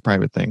on these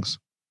private things?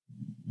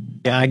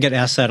 Yeah, I get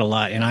asked that a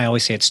lot. And I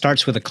always say it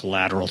starts with the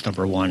collateral,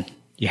 number one.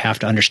 You have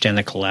to understand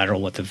the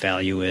collateral, what the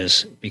value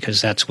is,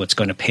 because that's what's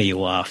going to pay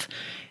you off.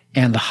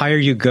 And the higher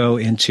you go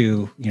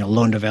into,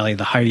 loan to value,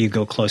 the higher you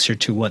go closer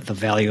to what the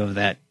value of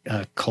that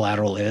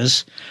collateral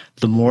is,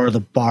 the more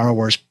the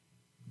borrower's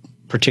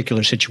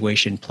particular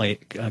situation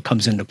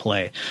comes into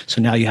play.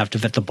 So now you have to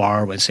vet the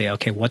borrower and say,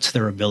 okay, what's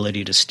their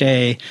ability to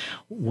stay?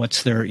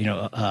 What's their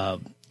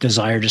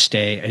desire to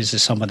stay? Is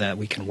this someone that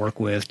we can work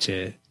with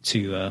to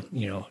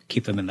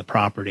keep them in the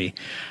property?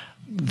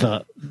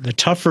 The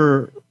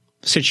tougher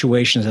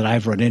situations that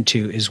I've run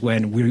into is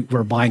when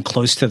we're buying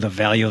close to the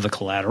value of the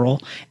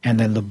collateral, and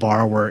then the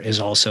borrower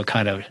is also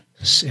kind of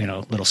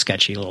a little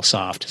sketchy, a little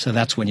soft. So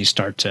that's when you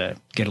start to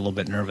get a little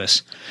bit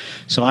nervous.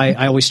 So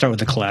I always start with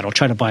the collateral,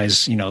 try to buy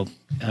as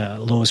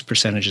lowest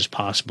percentage as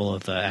possible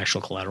of the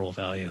actual collateral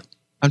value.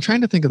 I'm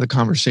trying to think of the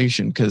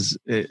conversation because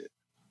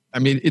I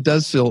mean, it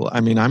does feel,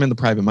 I mean, I'm in the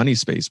private money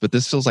space, but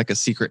this feels like a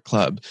secret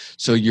club.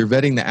 So you're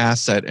vetting the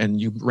asset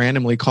and you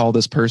randomly call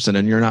this person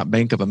and you're not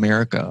Bank of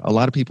America. A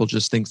lot of people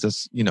just think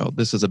this,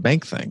 this is a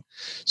bank thing.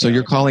 So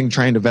you're calling,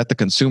 trying to vet the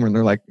consumer and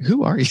they're like,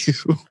 who are you?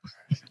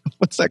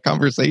 What's that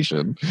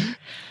conversation?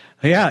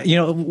 Yeah,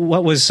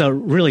 what was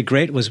really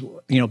great was,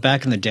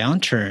 back in the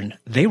downturn,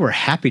 they were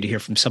happy to hear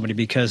from somebody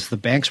because the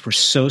banks were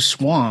so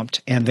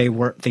swamped and they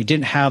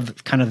didn't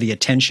have kind of the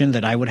attention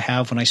that I would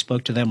have when I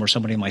spoke to them or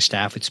somebody in my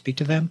staff would speak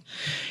to them,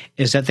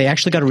 is that they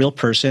actually got a real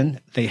person.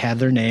 They had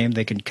their name.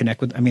 They could connect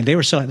with,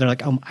 they're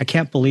like, I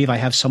can't believe I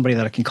have somebody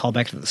that I can call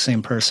back to the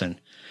same person.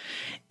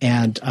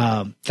 And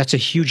that's a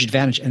huge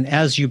advantage. And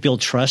as you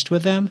build trust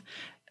with them,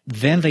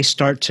 then they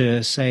start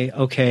to say,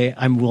 okay,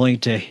 I'm willing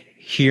to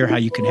hear how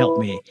you can help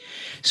me.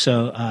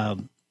 So,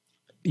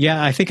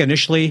 I think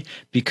initially,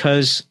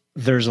 because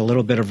there's a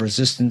little bit of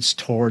resistance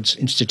towards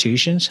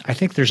institutions, I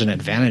think there's an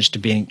advantage to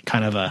being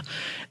kind of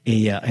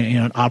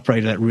an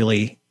operator that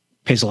really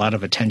pays a lot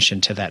of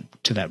attention to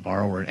that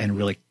borrower and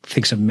really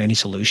thinks of many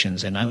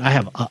solutions. And I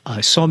have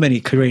so many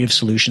creative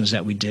solutions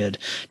that we did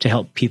to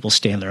help people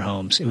stay in their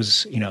homes. It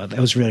was, that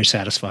was really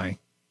satisfying.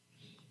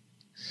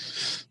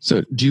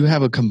 So do you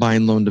have a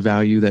combined loan to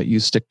value that you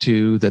stick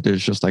to that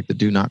is just like the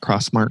do not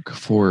cross mark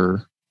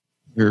for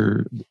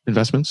your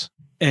investments?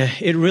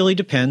 It really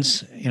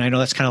depends. And I know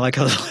that's kind of like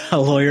a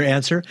lawyer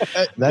answer.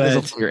 That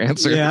is a lawyer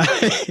answer. Yeah.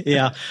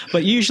 Yeah.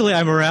 But usually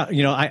I'm around,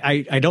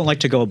 I don't like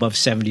to go above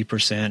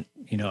 70%,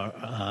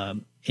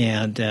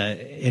 and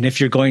if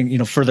you're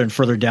going, further and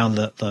further down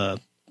the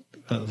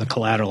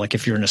collateral, like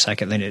if you're in a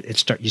second, then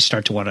you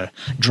start to want to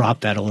drop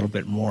that a little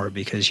bit more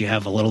because you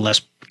have a little less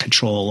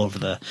control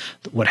over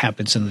what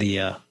happens in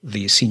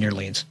the senior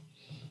liens.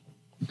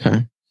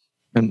 Okay.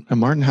 And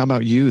Martin, how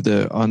about you?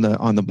 On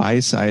the buy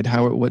side,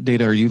 what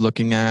data are you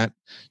looking at?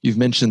 You've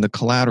mentioned the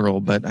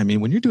collateral, but I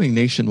mean, when you're doing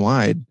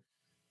nationwide,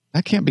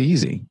 that can't be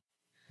easy.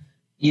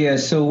 Yeah,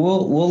 so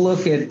we'll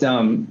look at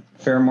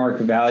fair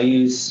market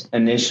values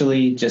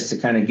initially just to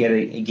kind of get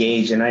a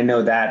gauge. And I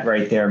know that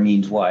right there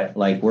means what?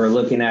 Like we're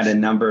looking at a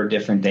number of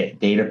different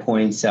data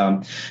points,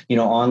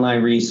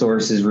 online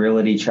resources,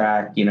 Realty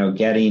Track,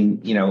 getting,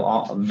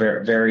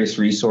 various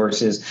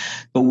resources.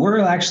 But we're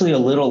actually a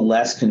little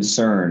less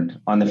concerned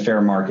on the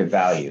fair market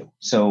value.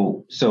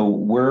 So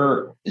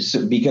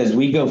because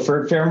we go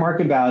for fair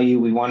market value,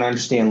 we want to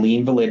understand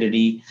lien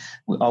validity,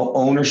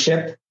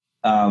 ownership.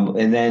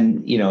 And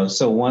then,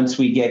 so once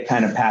we get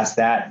kind of past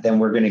that, then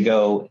we're going to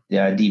go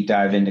deep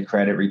dive into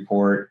credit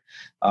report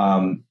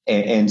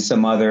and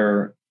some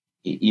other,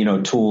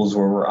 tools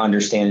where we're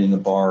understanding the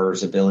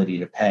borrower's ability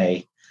to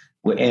pay.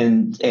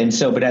 And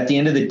so, but at the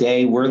end of the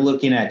day, we're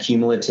looking at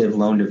cumulative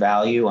loan to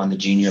value on the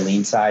junior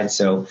lien side.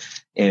 So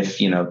if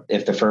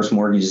the first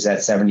mortgage is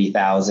at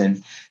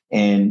 70,000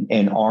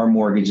 and our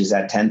mortgage is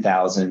at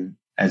 10,000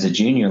 as a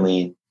junior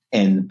lien,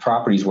 and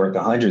property's worth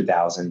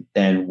 100,000,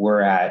 then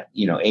we're at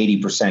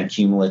 80%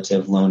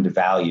 cumulative loan to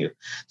value.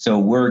 So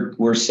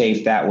we're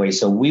safe that way.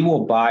 So we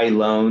will buy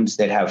loans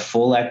that have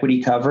full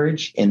equity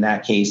coverage. In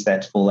that case,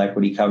 that's full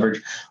equity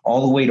coverage,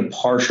 all the way to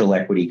partial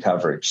equity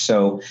coverage.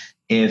 So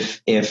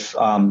if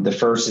the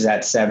first is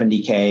at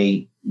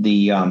 70K,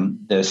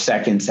 the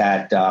second's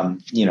at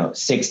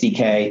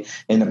 60K,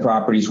 and the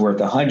property's worth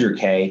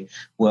 100K,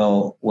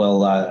 well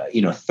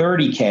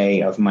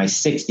 30K of my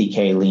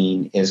 60K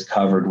lien is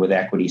covered with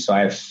equity. So I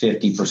have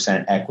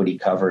 50% equity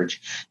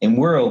coverage, and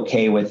we're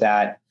okay with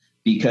that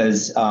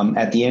because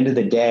at the end of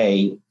the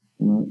day,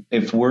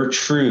 if we're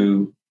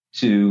true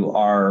to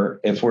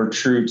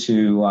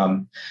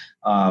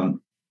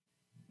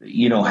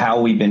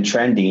how we've been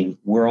trending,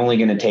 we're only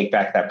going to take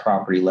back that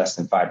property less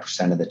than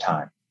 5% of the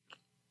time.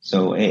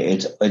 So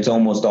it's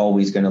almost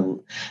always going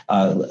to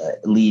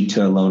lead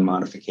to a loan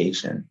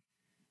modification.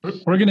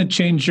 We're going to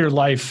change your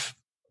life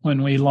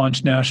when we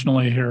launch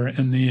nationally here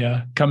in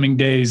the coming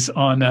days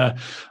on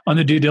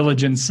the due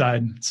diligence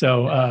side.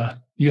 So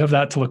you have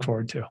that to look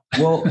forward to.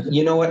 Well,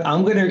 you know what?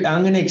 I'm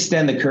gonna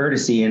extend the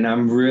courtesy, and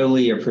I'm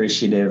really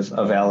appreciative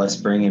of Ellis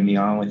bringing me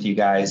on with you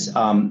guys.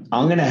 I'm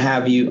gonna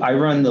have you. I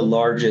run the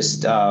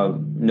largest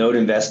note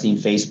investing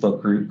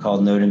Facebook group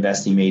called Note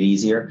Investing Made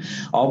Easier.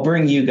 I'll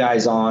bring you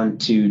guys on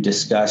to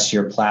discuss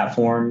your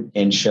platform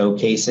and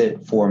showcase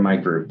it for my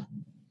group.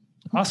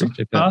 Awesome.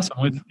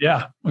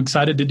 I'm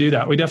excited to do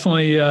that. We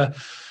definitely,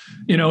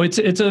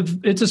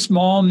 it's a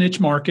small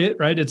niche market,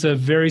 right? It's a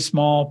very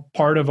small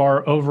part of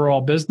our overall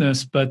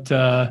business, but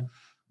from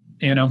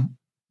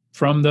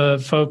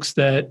the folks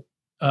that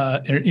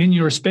are in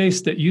your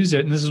space that use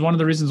it, and this is one of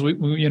the reasons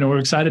we're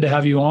excited to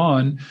have you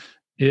on,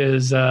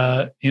 is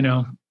they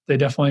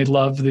definitely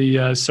love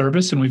the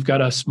service, and we've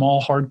got a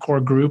small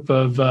hardcore group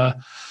of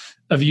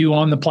you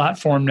on the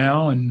platform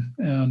now,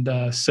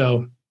 and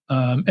so.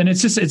 And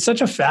it's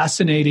such a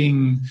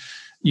fascinating,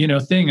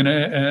 thing.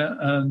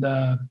 And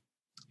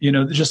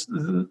just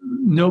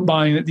note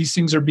buying that these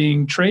things are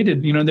being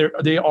traded,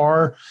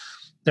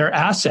 they're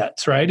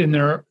assets, right? In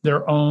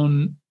their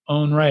own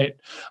right.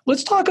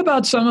 Let's talk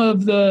about some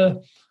of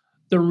the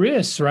the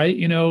risks, right?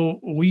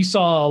 We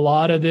saw a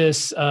lot of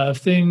this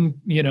thing,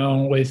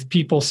 with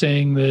people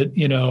saying that,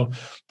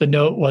 the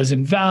note was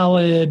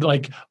invalid,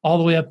 like all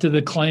the way up to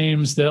the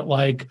claims that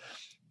like,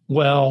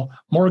 well,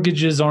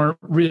 mortgages aren't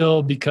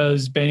real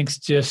because banks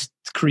just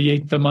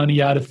create the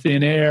money out of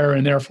thin air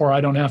and therefore I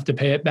don't have to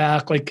pay it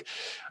back. Like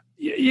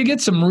you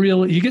get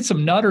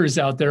some nutters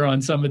out there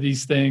on some of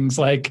these things.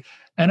 Like,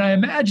 and I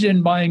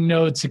imagine buying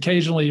notes,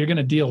 occasionally you're going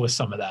to deal with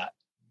some of that.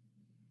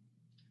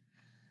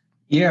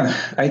 Yeah,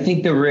 I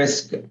think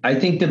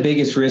the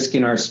biggest risk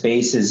in our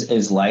space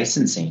is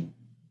licensing,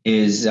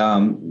 is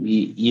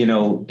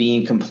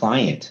being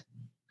compliant.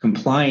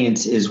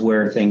 Compliance is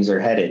where things are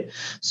headed.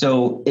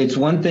 So it's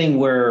one thing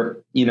where,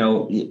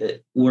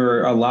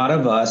 where a lot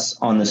of us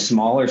on the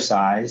smaller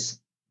size,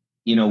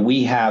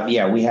 we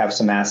have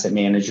some asset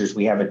managers,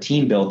 we have a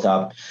team built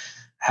up.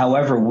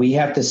 However, we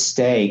have to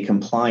stay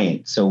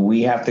compliant. So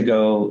we have to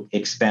go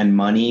expend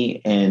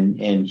money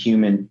and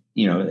human,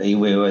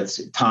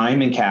 it's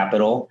time and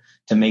capital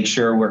to make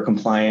sure we're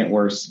compliant.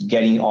 We're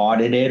getting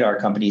audited. Our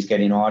company's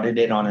getting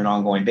audited on an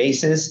ongoing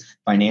basis,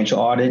 financial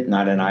audit,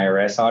 not an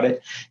IRS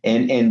audit.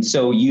 And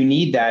so you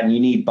need that, and you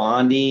need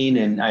bonding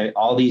and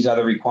all these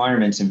other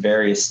requirements in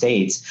various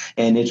states.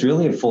 And it's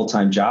really a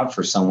full-time job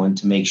for someone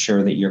to make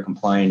sure that you're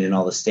compliant in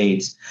all the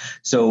states.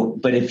 So,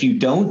 but if you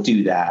don't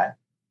do that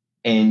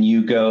and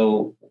you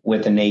go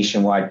with a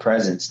nationwide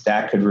presence,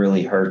 that could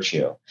really hurt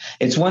you.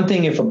 It's one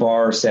thing if a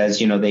borrower says,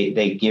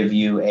 they give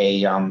you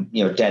a,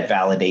 debt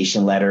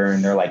validation letter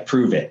and they're like,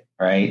 prove it,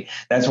 right?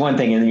 That's one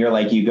thing. And you're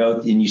like, you go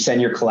and you send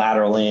your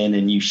collateral in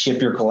and you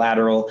ship your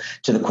collateral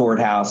to the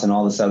courthouse and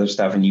all this other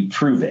stuff and you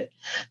prove it.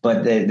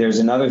 But there's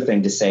another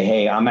thing to say,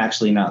 hey, I'm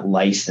actually not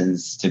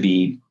licensed to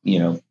be,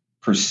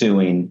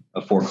 pursuing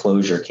a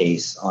foreclosure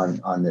case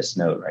on this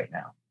note right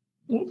now.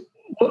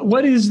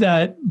 What is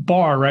that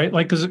bar, right?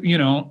 Like, because,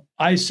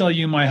 I sell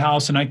you my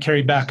house and I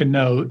carry back a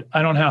note.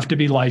 I don't have to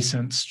be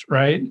licensed,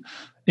 right?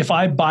 If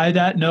I buy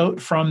that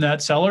note from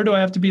that seller, do I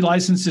have to be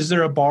licensed? Is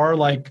there a bar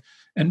like,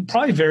 and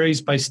probably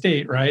varies by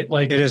state, right?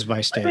 Like it is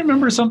by state. I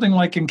remember something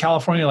like in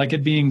California, like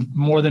it being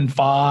more than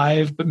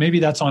 5, but maybe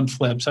that's on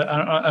flips.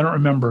 I don't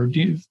remember.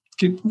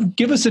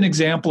 Give us an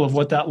example of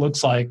what that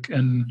looks like,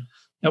 and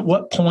at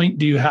what point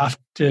do you have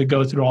to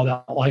go through all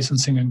that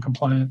licensing and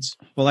compliance?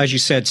 Well, as you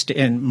said,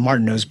 and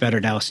Martin knows better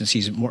now since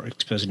he's more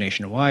exposed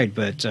nationwide,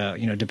 but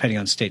depending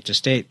on state to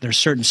state, there's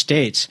certain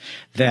states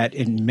that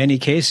in many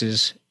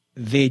cases,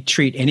 they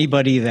treat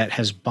anybody that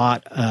has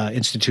bought an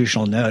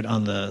institutional note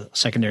on the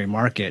secondary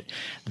market,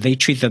 they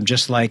treat them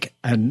just like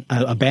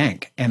a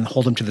bank and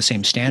hold them to the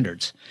same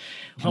standards.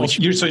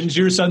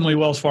 You're suddenly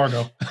Wells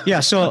Fargo. Yeah,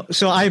 so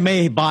I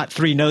may bought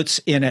 3 notes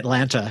in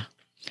Atlanta,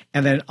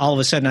 and then all of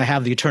a sudden I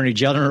have the Attorney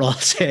General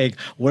saying,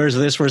 where's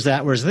this, where's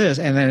that, where's this?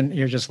 And then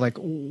you're just like,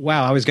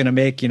 wow, I was going to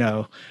make,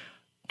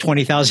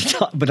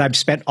 $20,000, but I've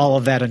spent all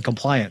of that in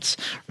compliance,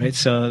 right?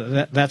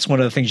 So that's one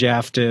of the things you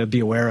have to be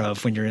aware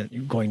of when you're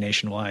going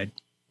nationwide.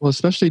 Well,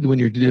 especially when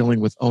you're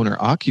dealing with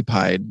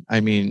owner-occupied. I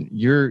mean,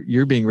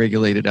 you're being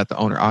regulated at the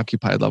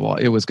owner-occupied level.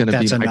 It was going to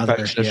be my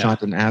question if Sean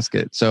didn't ask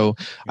it. So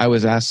I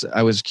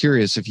was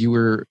curious if you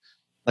were,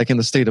 like in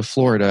the state of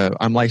Florida,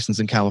 I'm licensed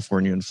in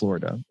California and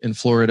Florida. In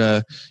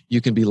Florida,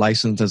 you can be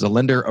licensed as a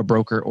lender, a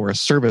broker, or a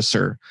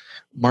servicer.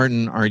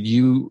 Martin, are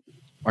you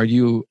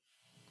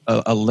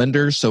a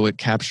lender, so it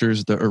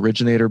captures the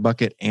originator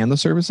bucket and the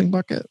servicing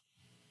bucket?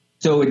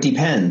 So it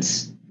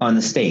depends on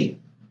the state.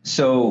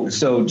 So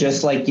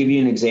just like give you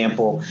an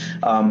example,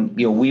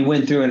 we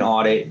went through an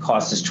audit,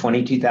 cost us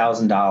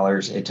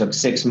 $22,000. It took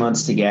 6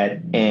 months to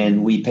get,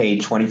 and we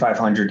paid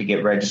 $2,500 to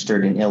get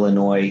registered in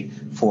Illinois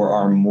for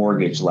our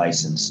mortgage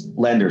license,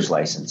 lender's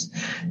license.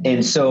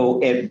 And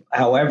so,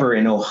 however,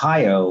 in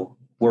Ohio,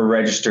 we're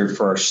registered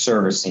for our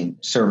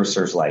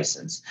servicer's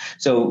license.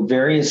 So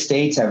various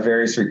states have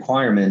various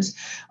requirements.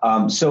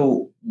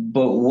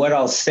 But what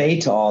I'll say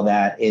to all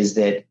that is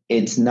that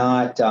it's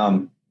not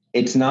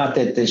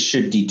that this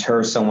should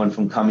deter someone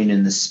from coming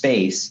in the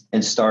space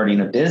and starting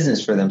a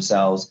business for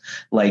themselves,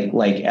 like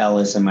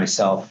Ellis and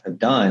myself have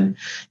done.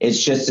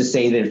 It's just to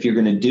say that if you're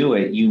going to do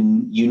it, you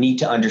need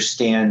to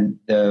understand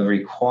the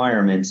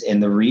requirements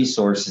and the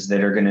resources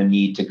that are going to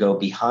need to go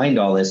behind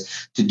all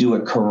this to do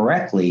it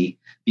correctly.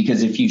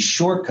 Because if you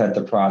shortcut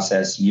the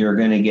process, you're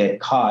going to get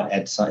caught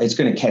it's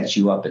going to catch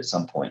you up at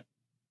some point.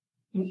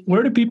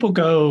 Where do people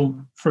go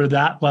for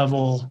that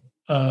level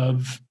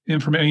of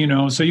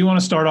information? So you want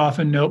to start off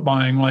in note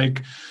buying,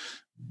 like,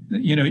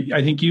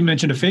 I think you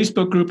mentioned a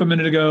Facebook group a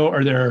minute ago.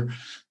 Are there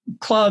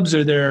clubs?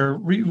 Are there,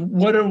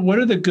 what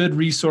are the good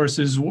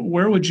resources?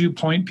 Where would you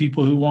point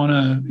people who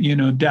want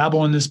to,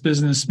 dabble in this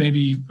business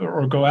maybe,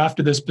 or go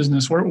after this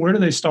business? Where do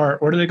they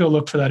start? Where do they go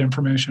look for that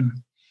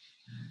information?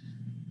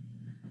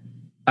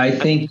 I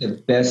think the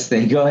best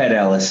thing, go ahead,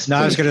 Ellis. No,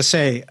 I was going to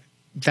say,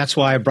 that's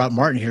why I brought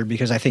Martin here,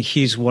 because I think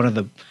he's one of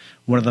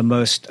the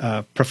most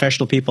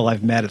professional people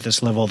I've met at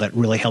this level that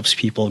really helps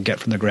people get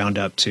from the ground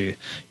up to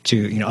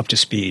up to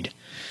speed.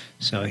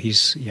 So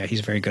he's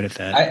very good at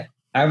that.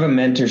 I have a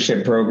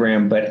mentorship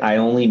program, but I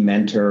only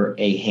mentor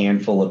a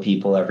handful of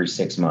people every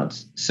 6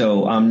 months.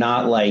 So I'm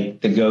not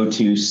like the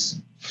go-to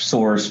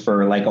source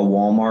for like a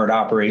Walmart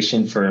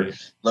operation for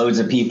loads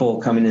of people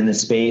coming in the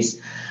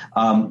space.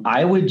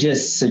 I would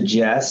just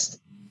suggest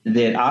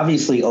that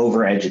obviously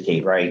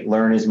overeducate, right?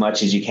 Learn as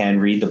much as you can,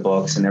 read the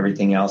books and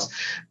everything else.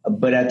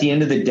 But at the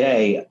end of the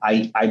day,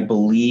 I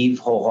believe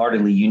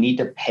wholeheartedly you need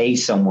to pay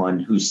someone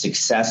who's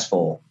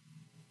successful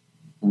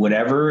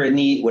whatever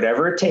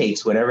it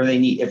takes, whatever they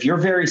need. If you're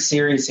very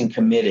serious and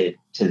committed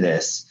to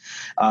this,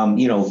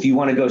 if you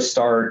want to go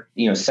start,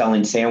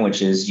 selling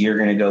sandwiches, you're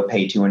going to go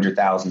pay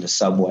 $200,000 to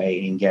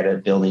Subway and get a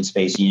building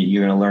space.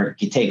 You're going to learn,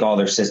 you take all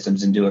their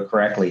systems and do it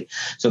correctly.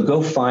 So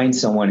go find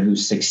someone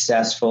who's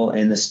successful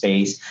in the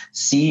space,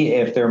 see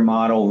if their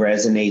model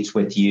resonates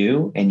with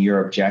you and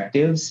your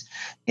objectives,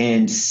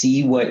 and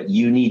see what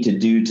you need to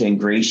do to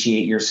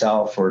ingratiate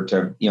yourself or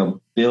to,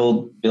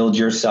 build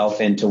yourself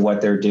into what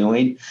they're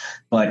doing.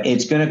 But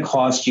it's going to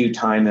cost you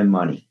time and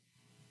money.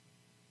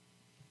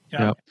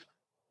 Yeah. Yep.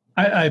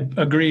 I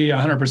agree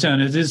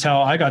 100%. It is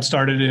how I got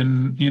started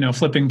in,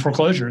 flipping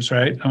foreclosures,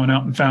 right? I went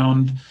out and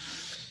found,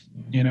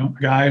 a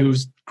guy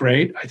who's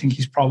great. I think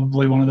he's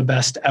probably one of the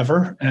best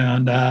ever.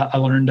 And I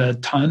learned a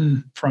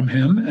ton from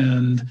him.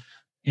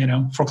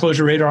 And,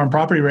 Foreclosure Radar and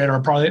Property Radar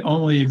probably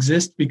only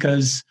exist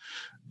because,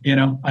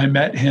 I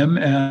met him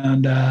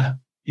and,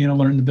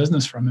 learned the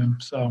business from him.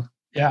 So,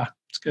 yeah.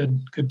 It's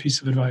good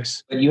piece of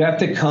advice. But you have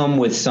to come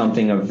with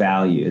something of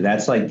value.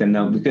 That's like the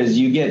number, because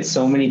you get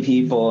so many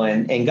people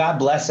and God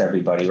bless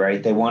everybody,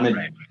 right? They want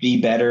to be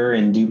better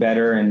and do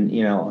better. And,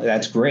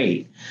 that's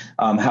great.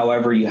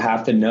 However, you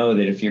have to know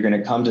that if you're going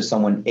to come to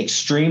someone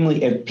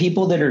if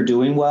people that are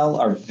doing well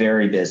are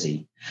very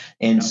busy.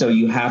 And so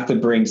you have to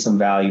bring some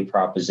value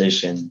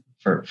proposition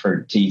for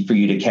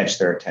you to catch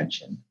their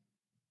attention.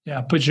 Yeah,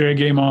 put your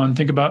game on.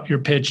 Think about your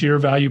pitch, your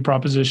value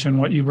proposition,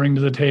 what you bring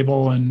to the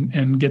table,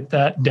 and get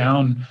that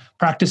down.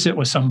 Practice it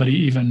with somebody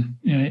even.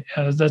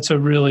 That's a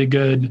really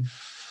good.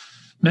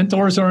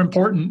 Mentors are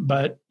important,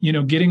 but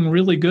getting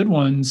really good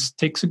ones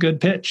takes a good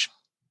pitch,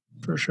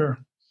 for sure.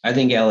 I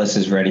think Ellis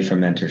is ready for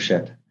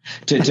mentorship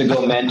to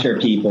go mentor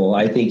people.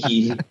 I think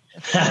he.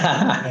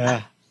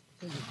 Yeah.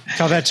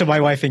 Tell that to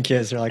my wife and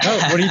kids. They're like, "Oh,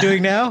 what are you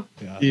doing now?"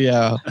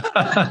 Yeah.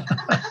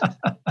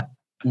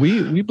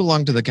 We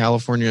belong to the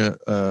California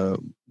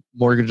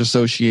Mortgage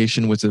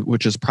Association,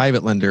 which is a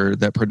private lender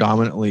that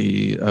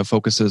predominantly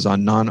focuses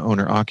on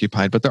non-owner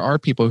occupied, but there are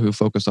people who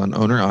focus on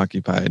owner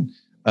occupied.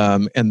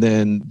 And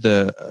then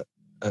the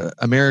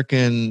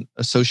American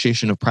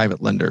Association of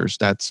Private Lenders,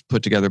 that's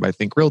put together by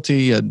Think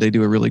Realty. They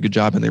do a really good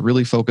job, and they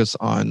really focus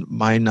on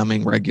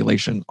mind-numbing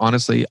regulation.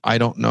 Honestly, I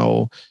don't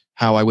know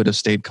how I would have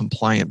stayed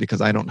compliant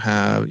because I don't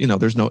have,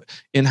 there's no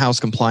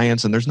in-house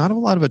compliance and there's not a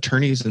lot of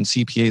attorneys and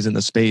CPAs in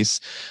the space.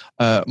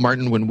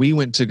 Martin, when we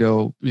went to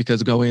go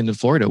into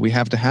Florida, we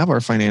have to have our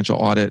financial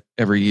audit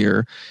every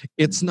year.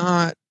 It's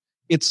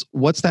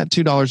what's that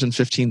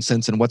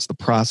 $2.15 and what's the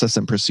process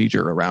and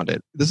procedure around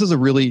it? This is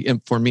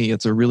for me,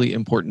 it's a really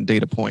important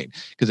data point,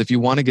 because if you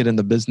want to get in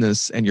the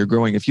business and you're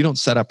growing, if you don't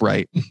set up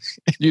right,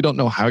 and you don't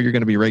know how you're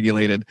going to be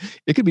regulated,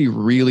 it could be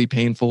really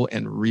painful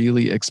and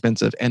really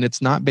expensive. And it's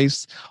not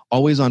based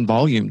always on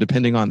volume,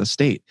 depending on the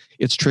state.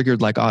 It's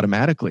triggered like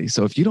automatically.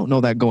 So if you don't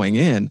know that going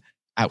in,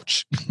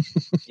 ouch.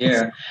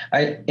 Yeah.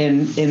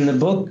 In the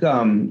book,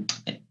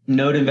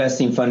 Note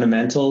Investing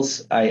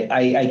Fundamentals,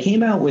 I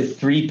came out with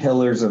 3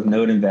 pillars of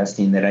note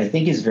investing that I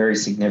think is very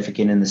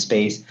significant in the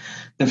space.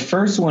 The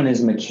first one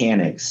is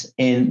mechanics.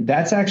 And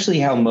that's actually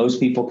how most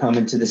people come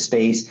into the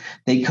space.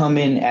 They come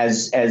in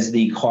as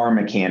the car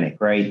mechanic,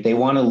 right? They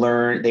want to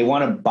learn, they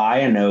want to buy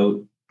a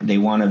note, they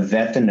want to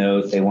vet the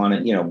note, they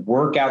want to,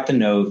 work out the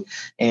note.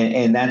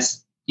 And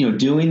that's,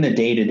 doing the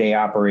day-to-day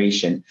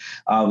operation.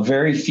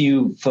 Very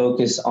few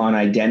focus on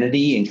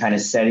identity and kind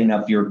of setting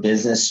up your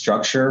business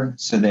structure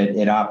so that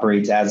it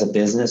operates as a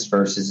business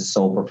versus a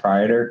sole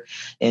proprietor.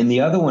 And the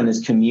other one is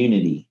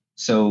community.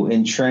 So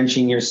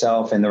entrenching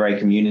yourself in the right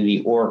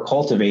community or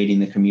cultivating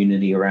the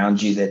community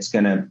around you that's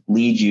going to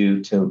lead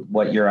you to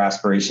what your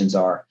aspirations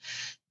are.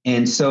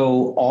 And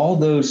so all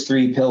those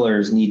 3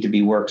 pillars need to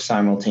be worked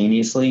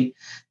simultaneously.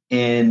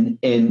 And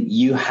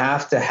you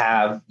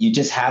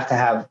just have to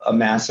have a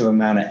massive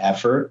amount of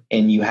effort,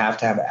 and you have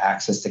to have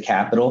access to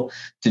capital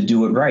to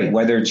do it right,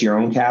 whether it's your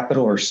own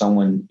capital or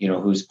someone,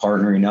 who's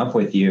partnering up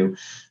with you.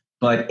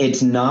 But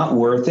it's not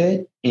worth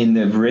it. And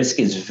the risk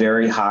is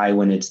very high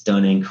when it's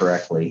done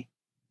incorrectly.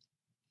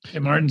 Hey,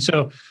 Martin.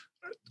 So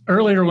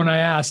earlier when I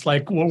asked,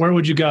 where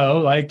would you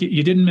go?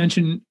 You didn't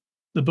mention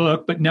the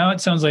book, but now it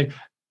sounds like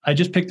I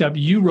just picked up,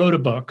 you wrote a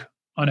book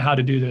on how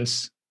to do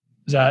this.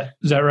 Is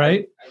that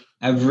right?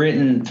 I've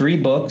written 3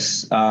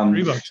 books.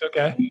 3 books,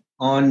 okay.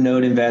 On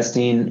note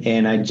investing,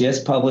 and I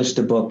just published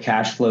a book,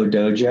 Cash Flow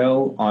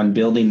Dojo, on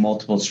building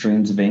multiple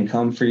streams of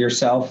income for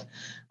yourself.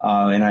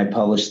 And I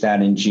published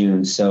that in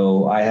June.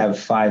 So I have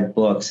 5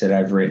 books that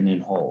I've written in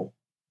whole.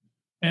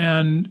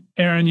 And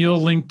Aaron,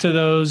 you'll link to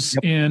those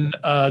in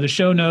the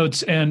show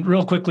notes. And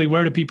real quickly,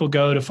 where do people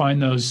go to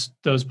find those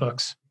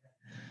books?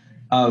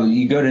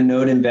 You go to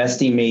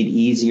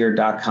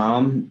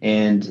noteinvestingmadeeasier.com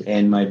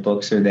and my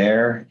books are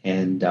there.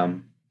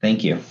 And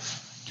thank you.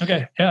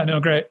 Okay. Yeah, no,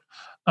 great.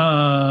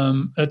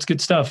 That's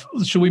good stuff.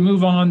 Should we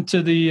move on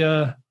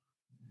to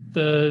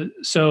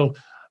so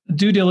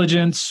due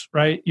diligence,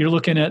 right? You're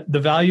looking at the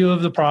value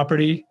of the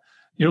property.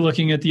 You're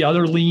looking at the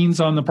other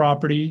liens on the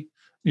property.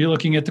 You're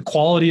looking at the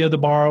quality of the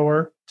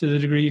borrower to the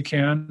degree you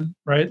can,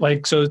 right?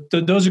 Like, so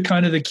those are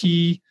kind of the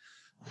key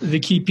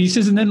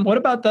pieces. And then what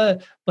about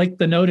the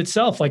note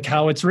itself, like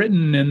how it's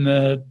written and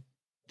the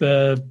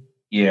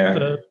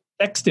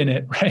text in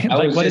it, right?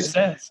 Like what it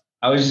says.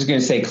 I was just going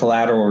to say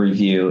collateral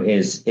review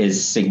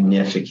is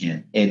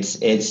significant.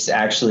 It's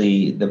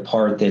actually the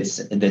part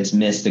that's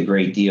missed a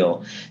great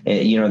deal.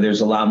 There's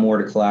a lot more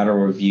to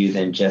collateral review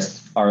than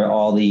just are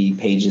all the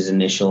pages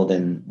initialed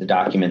and the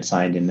document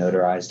signed and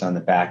notarized on the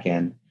back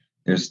end.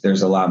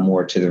 There's a lot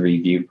more to the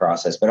review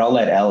process, but I'll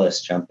let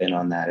Ellis jump in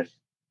on that.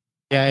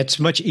 Yeah, it's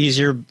much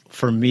easier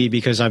for me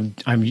because I'm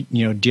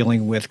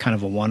dealing with kind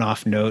of a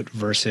one-off note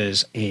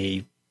versus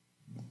a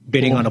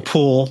bidding on a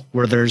pool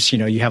where there's,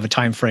 you have a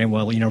time frame.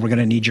 Well, we're going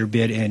to need your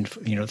bid in,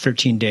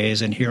 13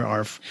 days, and here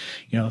are,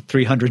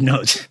 300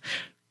 notes.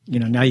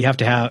 Now you have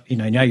to have,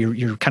 now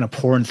you're kind of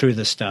pouring through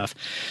this stuff.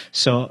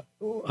 So,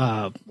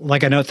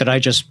 like a note that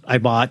I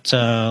bought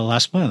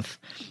last month,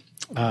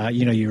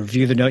 you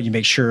review the note, you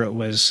make sure it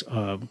was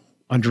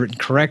underwritten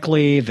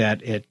correctly,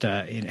 that it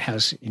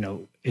has,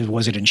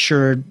 was it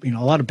insured? A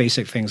lot of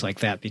basic things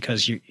like that,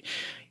 because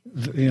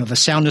the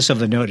soundness of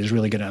the note is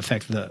really going to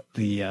affect the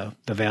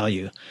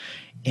value,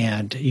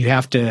 and you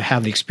have to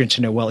have the experience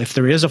to know, well, if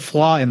there is a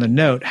flaw in the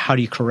note, how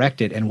do you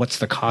correct it, and what's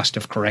the cost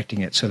of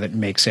correcting it so that it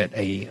makes it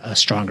a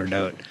stronger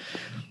note.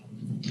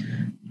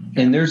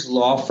 And there's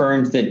law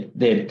firms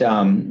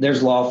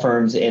there's law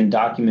firms and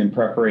document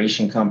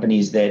preparation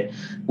companies that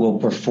will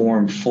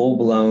perform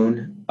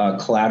full-blown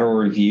collateral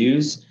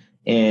reviews,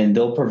 and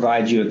they'll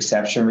provide you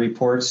exception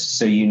reports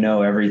so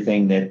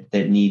everything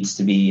that needs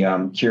to be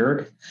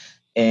cured.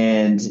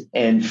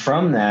 And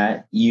from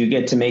that, you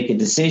get to make a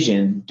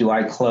decision. Do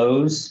I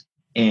close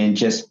and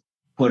just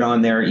put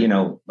on there,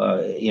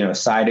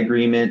 side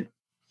agreement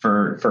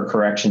for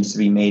corrections to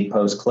be made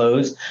post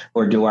close,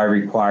 or do I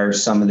require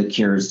some of the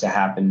cures to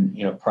happen,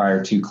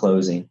 prior to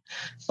closing?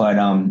 But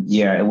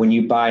when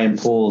you buy in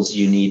pools,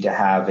 you need to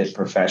have it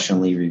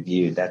professionally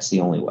reviewed. That's the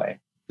only way.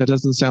 That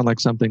doesn't sound like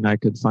something I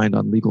could find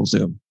on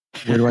LegalZoom.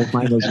 Where do I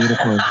find those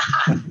unicorns?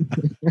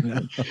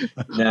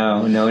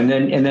 No. And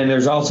then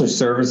there's also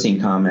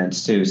servicing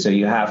comments too. So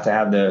you have to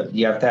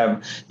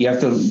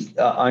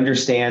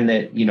understand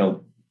that,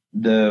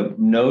 the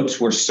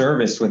notes were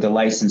serviced with a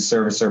licensed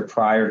servicer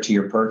prior to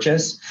your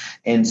purchase.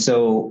 And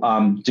so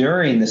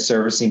during the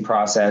servicing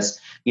process,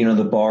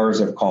 the borrowers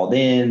have called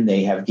in,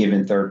 they have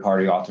given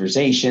third-party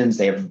authorizations,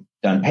 they have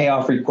done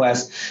payoff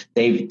requests,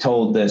 they've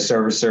told the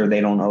servicer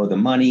they don't owe the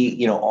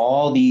money.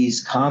 All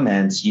these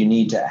comments you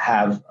need to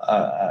have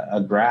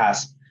a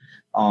grasp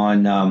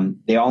on.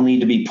 They all need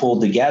to be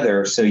pulled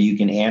together so you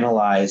can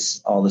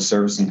analyze all the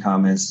servicing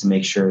comments to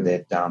make sure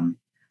that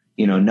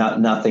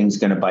nothing's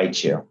going to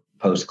bite you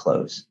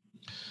post-close.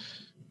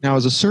 Now,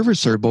 as a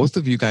servicer, both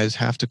of you guys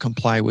have to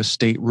comply with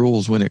state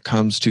rules when it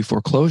comes to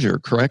foreclosure,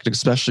 correct?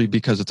 Especially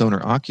because it's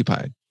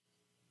owner-occupied.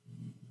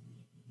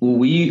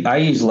 Well, I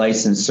use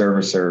licensed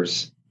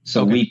servicers,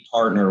 so okay. We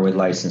partner with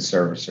licensed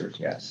servicers.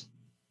 Yes.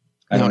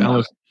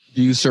 Now,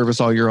 do you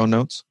service all your own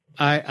notes?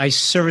 I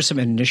service them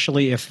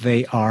initially if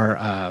they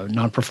are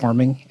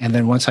non-performing, and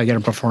then once I get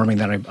them performing,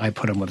 then I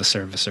put them with a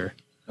servicer.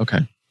 Okay.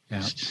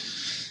 Yeah.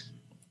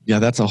 Yeah,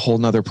 that's a whole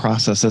nother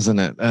process, isn't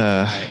it?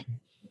 Right.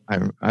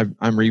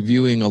 I'm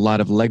reviewing a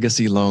lot of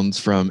legacy loans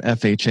from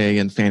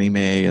FHA and Fannie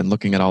Mae and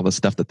looking at all the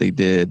stuff that they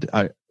did.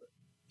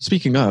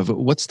 Speaking of,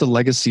 what's the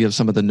legacy of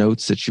some of the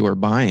notes that you are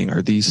buying?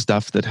 Are these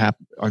stuff that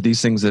are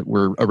these things that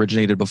were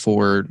originated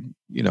before,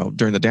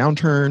 during the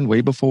downturn,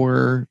 way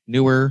before,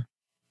 newer?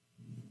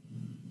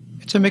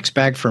 It's a mixed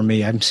bag for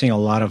me. I'm seeing a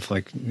lot of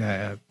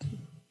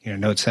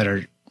notes that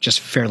are just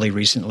fairly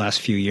recent,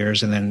 last few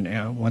years, and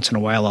then once in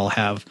a while I'll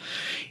have,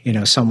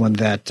 someone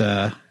that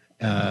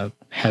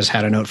has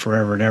had a note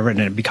forever and ever, and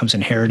it becomes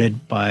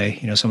inherited by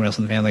someone else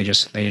in the family.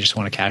 They just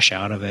want to cash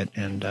out of it,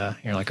 and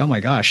you're like, oh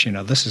my gosh,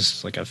 this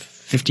is like a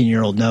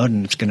 15-year-old note,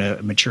 and it's going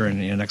to mature in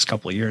the next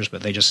couple of years,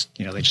 but they just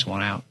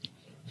want out.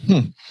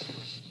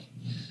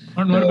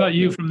 Martin, what about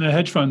you from the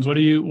hedge funds? What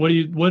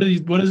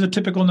does a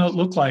typical note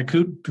look like?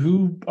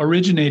 Who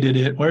originated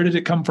it? Where did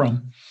it come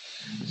from?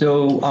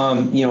 So,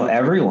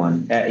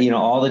 everyone,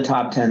 all the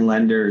top 10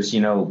 lenders,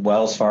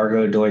 Wells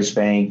Fargo, Deutsche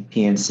Bank,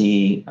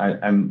 PNC,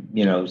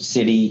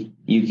 Citi,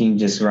 you can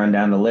just run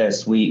down the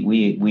list.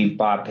 We've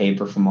bought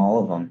paper from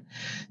all of them.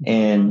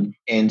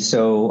 And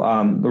so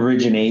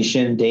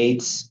origination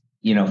dates,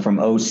 from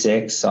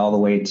 2006 all the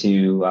way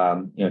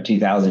to,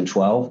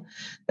 2012,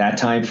 that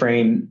time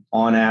frame,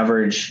 on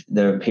average,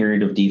 the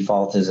period of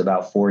default is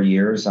about 4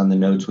 years on the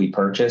notes we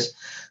purchase.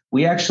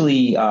 We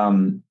actually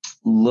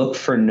look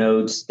for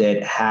notes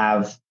that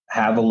have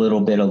a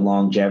little bit of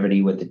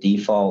longevity with the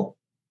default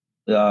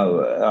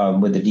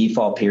with the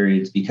default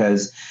periods,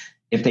 because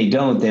if they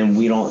don't, then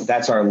we don't.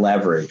 That's our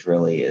leverage,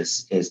 really,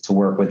 is to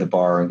work with the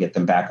borrower and get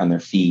them back on their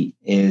feet.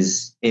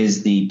 Is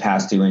the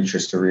past due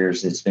interest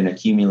arrears that's been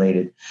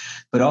accumulated,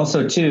 but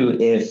also too,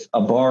 if a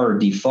borrower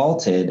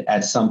defaulted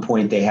at some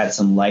point, they had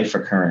some life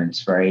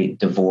occurrence, right?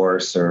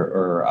 Divorce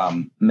or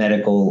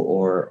medical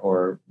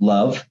or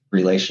love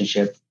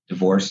relationship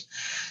divorce,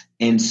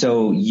 and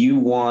so you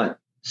want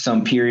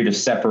some period of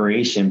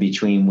separation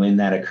between when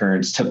that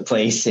occurrence took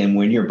place and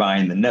when you're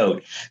buying the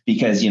note,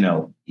 because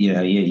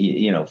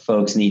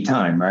folks need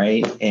time,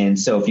 right? And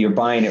so if you're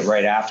buying it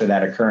right after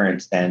that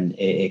occurrence, then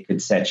it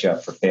could set you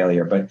up for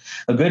failure. But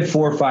a good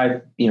 4 or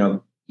 5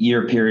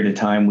 year period of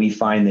time, we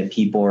find that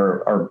people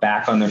are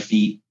back on their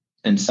feet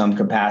in some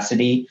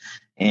capacity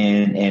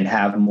and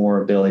have more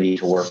ability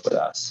to work with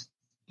us.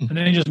 And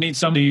then you just need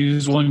somebody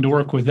who's willing to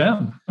work with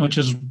them, which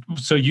is,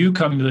 so you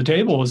coming to the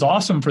table is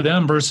awesome for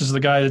them versus the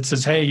guy that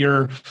says, hey,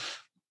 you're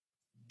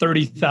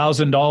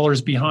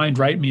 $30,000 behind,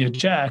 write me a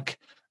check.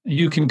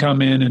 You can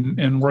come in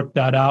and work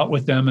that out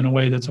with them in a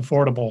way that's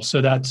affordable.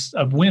 So that's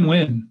a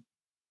win-win.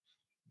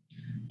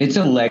 It's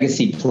a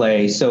legacy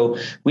play. So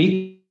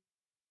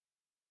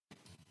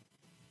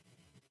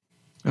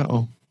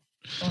Uh-oh.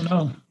 Oh,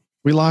 no.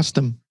 We lost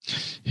him.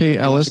 Hey,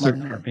 Ellis.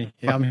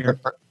 Yeah, I'm here.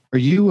 Are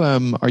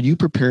you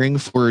preparing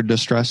for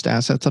distressed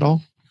assets at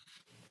all?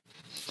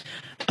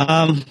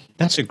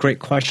 That's a great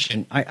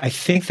question. I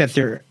think that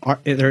there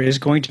is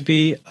going to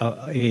be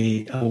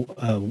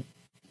a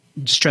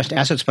distressed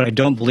assets, but I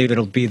don't believe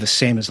it'll be the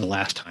same as the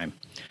last time.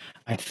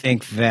 I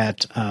think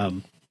that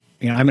I'm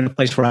in a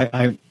place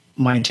where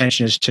my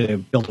intention is to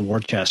build a war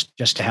chest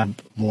just to have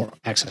more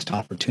access to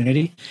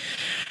opportunity.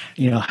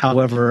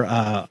 However,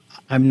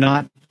 I'm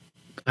not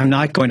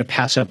going to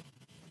pass up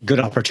good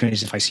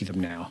opportunities if I see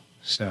them now.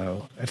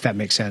 So if that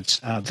makes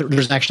sense,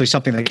 there's actually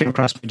something that came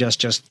across my desk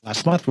just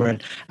last month where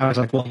I was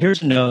like, well,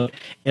 here's a note.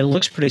 It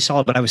looks pretty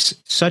solid, but I was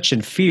such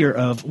in fear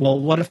of, well,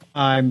 what if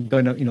I'm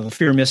going to, the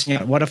fear of missing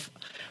out? What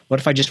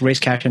if I just raise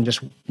cash and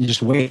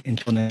just wait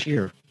until next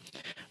year?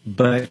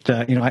 But,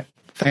 I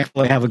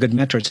thankfully have a good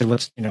mentor and said,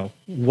 what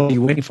are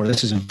you waiting for?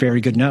 This is a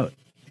very good note.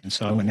 And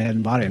so I went ahead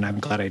and bought it, and I'm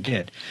glad I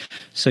did.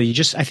 So I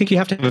think you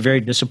have to have a very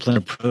disciplined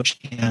approach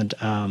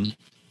and,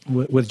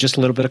 with just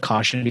a little bit of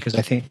caution, because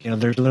I think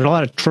there's a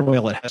lot of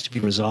turmoil that has to be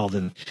resolved,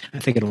 and I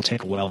think it'll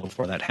take a while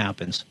before that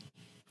happens.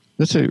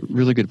 That's a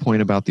really good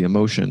point about the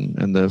emotion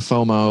and the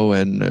FOMO.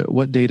 And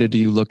what data do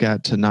you look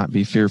at to not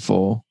be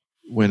fearful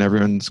when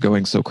everyone's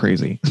going so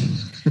crazy?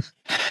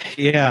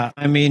 Yeah,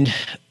 I mean,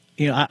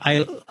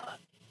 I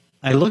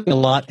look a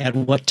lot at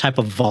what type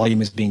of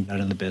volume is being done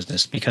in the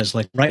business, because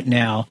like right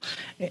now,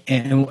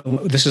 and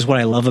this is what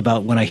I love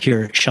about when I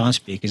hear Sean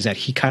speak, is that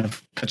he kind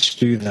of cuts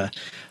through the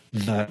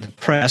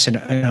press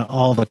and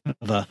all the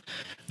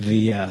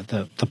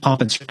pomp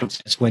and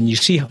circumstance. When you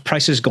see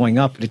prices going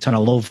up, but it's on a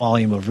low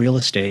volume of real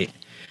estate,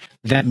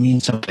 that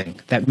means something.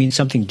 That means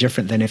something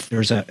different than if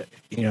there's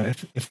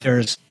if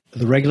there's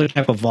the regular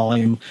type of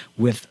volume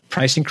with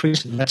price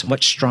increase. That's a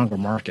much stronger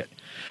market,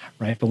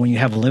 right? But when you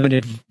have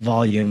limited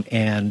volume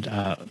and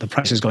the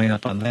price is going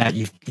up on that,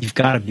 you've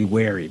got to be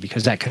wary,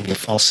 because that can be a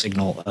false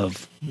signal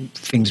of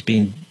things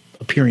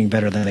appearing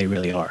better than they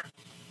really are.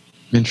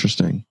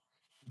 Interesting.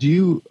 Do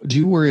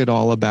you worry at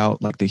all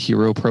about like the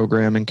HERO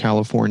program in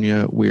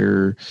California,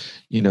 where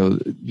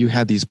you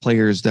had these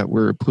players that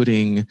were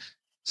putting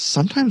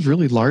sometimes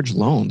really large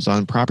loans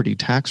on property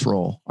tax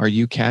roll? Are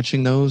you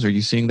catching those? Are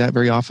you seeing that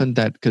very often?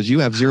 That because you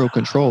have zero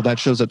control, that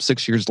shows up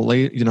 6 years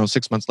later,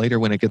 6 months later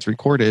when it gets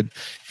recorded,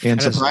 and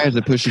surprise,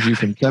 it pushes you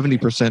from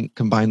 70%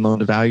 combined loan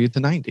to value to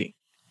 90%.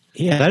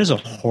 Yeah, that is a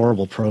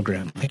horrible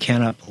program. I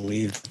cannot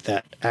believe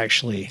that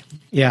actually.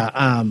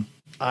 Yeah.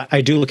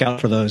 I do look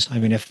out for those. I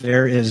mean, if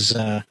there is,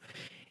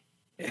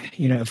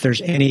 if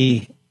there's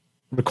any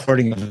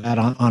recording of that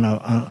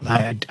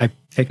I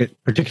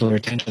take particular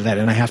attention to that,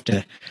 and I have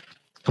to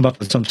come up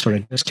with some sort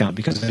of discount,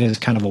 because it is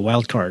kind of a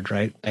wild card,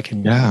 right? That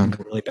can go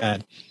really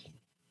bad.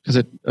 Because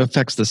it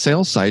affects the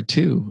sales side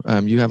too.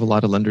 You have a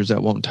lot of lenders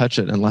that won't touch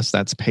it unless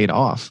that's paid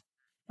off.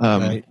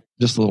 Right.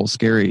 Just a little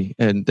scary.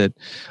 And that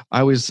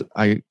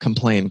I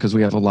complain because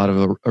we have a lot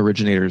of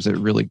originators that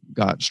really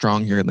got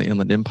strong here in the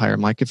Inland Empire.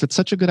 I'm like, if it's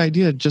such a good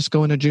idea, just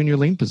go in a junior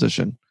lien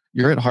position.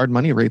 You're at hard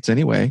money rates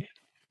anyway.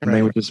 And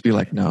they would just be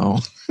like, no.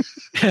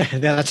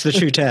 That's the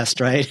true test,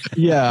 right?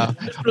 Yeah.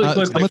 It's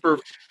really quick for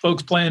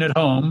folks playing at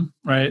home,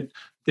 right?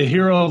 The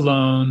HERO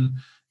loan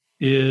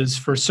is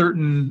for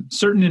certain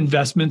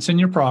investments in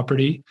your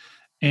property,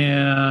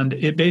 and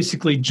it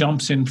basically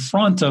jumps in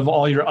front of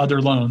all your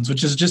other loans,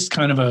 which is just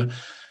kind of a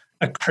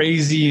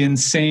crazy,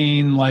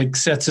 insane, like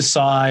sets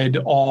aside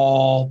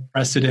all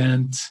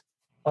precedent.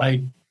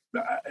 Like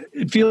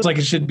it feels like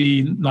it should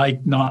be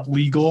like not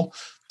legal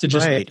to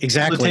just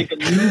exactly. to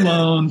take a new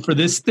loan for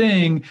this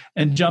thing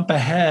and jump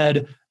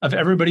ahead of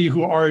everybody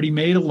who already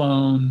made a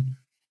loan,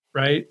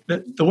 right?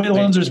 The way the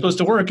loans are supposed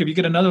to work, if you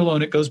get another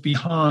loan, it goes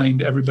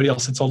behind everybody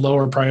else. It's a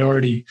lower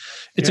priority.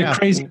 It's a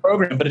crazy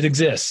program, but it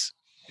exists.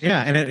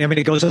 Yeah, and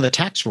it goes on the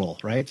tax roll,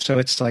 right? So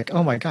it's like,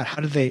 oh my God,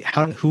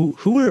 who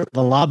were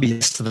the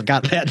lobbyists that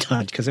got that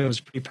done? Because it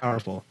was pretty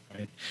powerful,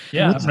 right?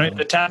 Yeah, right.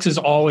 The taxes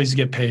always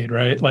get paid,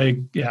 right? Like,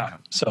 yeah.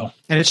 So,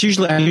 and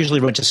I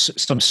usually run to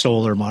some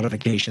solar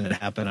modification that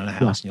happened on a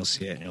house, and you'll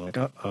see it, and you're like,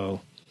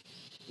 oh.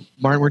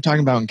 Martin, we're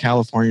talking about in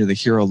California, the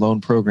Hero loan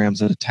programs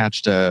that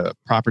attach to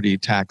property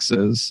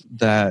taxes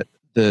that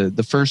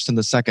the first and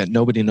the second,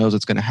 nobody knows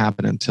it's going to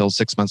happen until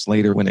 6 months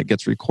later when it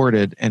gets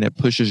recorded, and it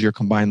pushes your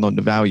combined loan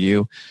to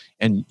value,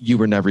 and you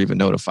were never even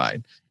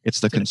notified. It's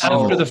the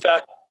consumer. After the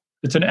fact,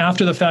 it's an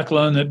after the fact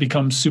loan that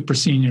becomes super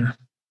senior.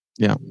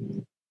 Yeah.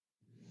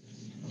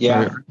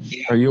 Yeah.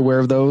 Are you aware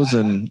of those,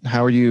 and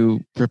how are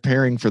you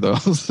preparing for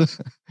those?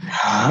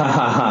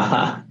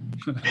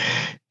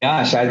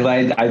 Gosh,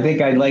 I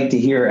think I'd like to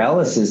hear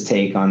Ellis's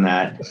take on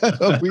that.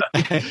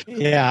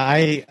 Yeah,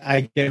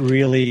 I get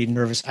really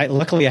nervous.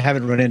 Luckily, I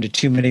haven't run into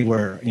too many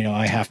where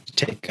I have to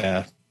take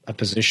a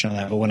position on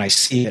that. But when I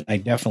see it, I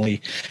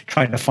definitely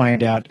try to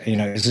find out.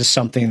 Is this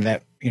something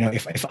that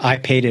if I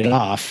paid it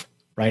off,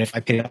 right? If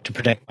I paid it off to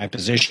protect my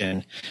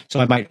position,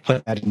 so I might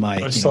put that in my.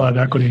 I still have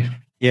equity.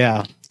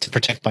 Yeah, to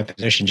protect my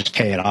position, just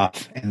pay it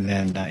off, and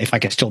then if I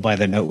can still buy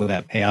the note with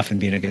that payoff and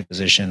be in a good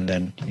position,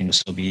 then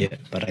so be it.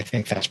 But I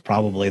think that's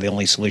probably the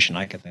only solution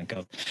I can think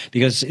of,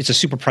 because it's a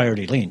super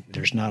priority lien.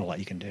 There's not a lot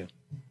you can do.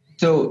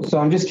 So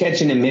I'm just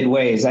catching it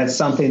midway. Is that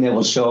something that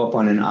will show up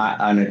on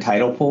a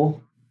title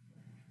pool?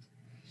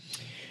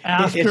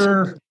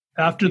 After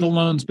the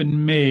loan's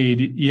been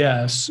made,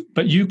 yes,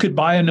 but you could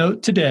buy a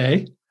note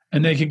today,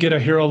 and they could get a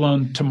Hero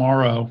loan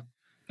tomorrow,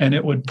 and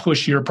it would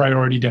push your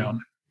priority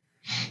down.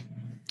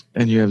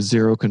 And you have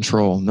zero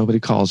control. Nobody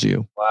calls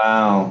you.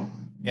 Wow.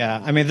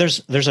 Yeah. I mean, there's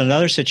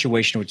another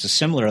situation which is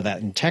similar to that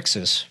in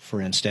Texas,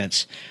 for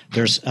instance.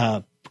 There's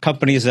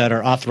companies that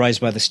are authorized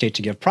by the state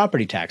to give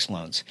property tax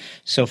loans.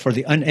 So for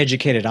the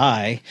uneducated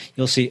eye,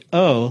 you'll see,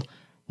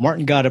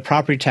 Martin got a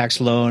property tax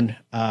loan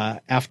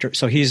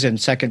so he's in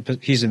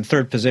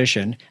third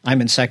position.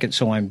 I'm in second,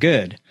 so I'm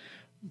good.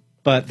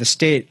 But the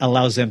state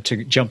allows them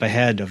to jump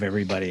ahead of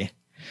everybody.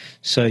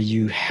 So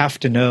you have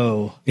to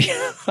know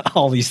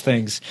all these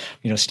things,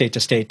 state to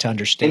state, to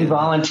understand.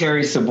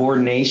 Involuntary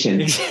subordination.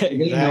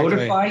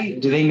 Exactly.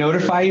 Do they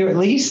notify you at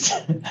least?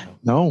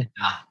 No.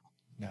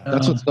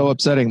 That's what's so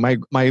upsetting.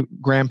 My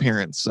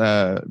grandparents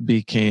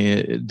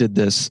did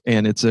this,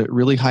 and it's a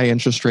really high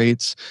interest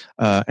rates,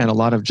 and a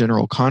lot of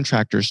general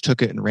contractors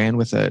took it and ran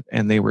with it,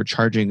 and they were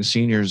charging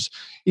seniors.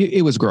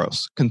 It was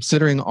gross,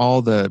 considering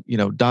all the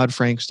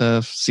Dodd-Frank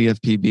stuff,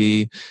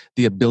 CFPB,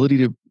 the ability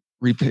to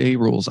repay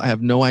rules. I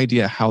have no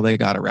idea how they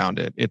got around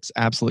it. It's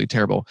absolutely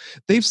terrible.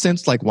 They've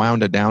since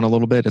wound it down a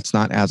little bit. It's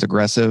not as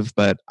aggressive,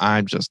 but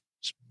I'm just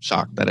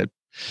shocked that it's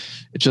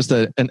just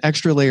an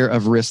extra layer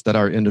of risk that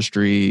our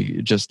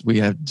industry we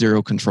have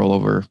zero control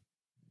over.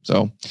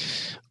 So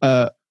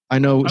I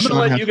know I'm going to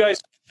let you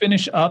guys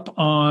finish up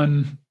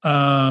on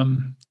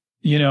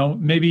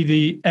maybe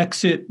the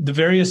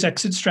various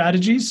exit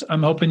strategies.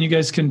 I'm hoping you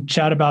guys can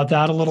chat about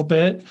that a little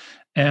bit.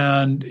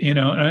 And,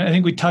 I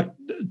think we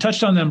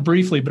touched on them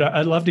briefly, but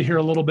I'd love to hear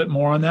a little bit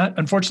more on that.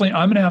 Unfortunately,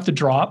 I'm going to have to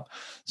drop.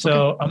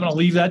 So I'm going to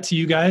leave that to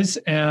you guys.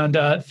 And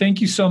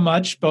thank you so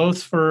much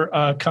both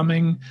for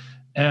coming.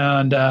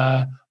 And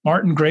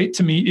Martin, great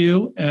to meet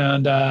you.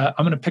 And I'm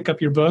going to pick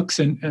up your books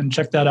and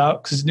check that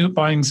out, because Note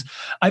Buying's,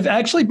 I've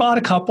actually bought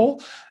a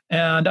couple,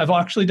 and I've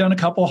actually done a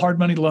couple hard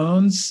money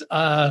loans,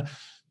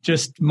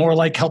 just more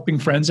like helping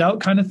friends out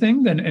kind of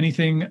thing than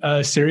anything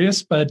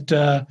serious. But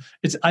I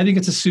think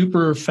it's a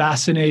super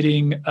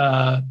fascinating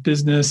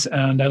business,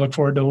 and I look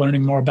forward to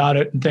learning more about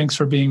it. And thanks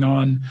for being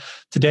on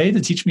today to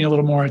teach me a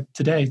little more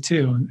today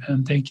too.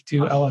 And thank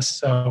you to Ellis.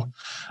 So,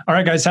 all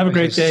right, guys, have a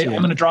great day. I'm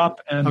going to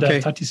drop and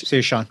talk to you soon. See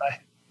you, Sean.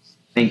 Bye.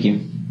 Thank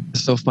you.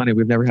 It's so funny.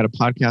 We've never had a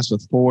podcast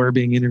with 4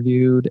 being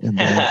interviewed, and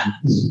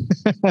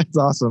that's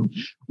awesome.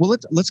 Well,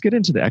 let's get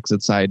into the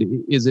exit side.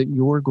 Is it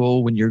your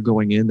goal when you're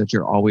going in that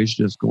you're always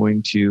just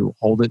going to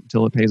hold it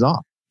until it pays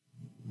off?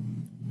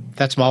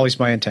 That's always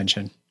my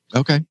intention.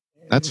 Okay,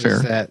 that's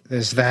fair.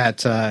 Is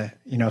that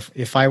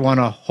if I want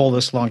to hold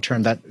this long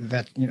term, that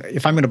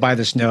if I'm going to buy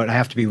this note, I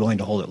have to be willing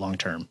to hold it long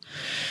term.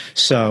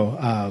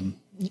 So.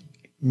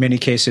 Many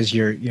cases,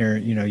 you're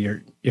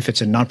if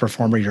it's a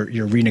non-performer,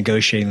 you're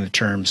renegotiating the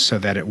terms so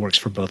that it works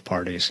for both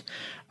parties.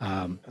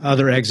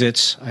 Other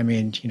exits,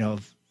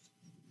 the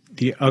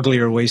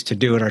uglier ways to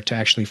do it are to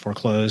actually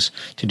foreclose,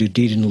 to do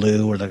deed in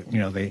lieu, or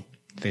they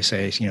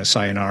say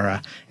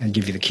sayonara and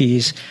give you the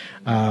keys.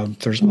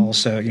 There's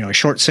also a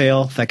short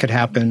sale that could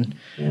happen.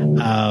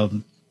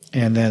 And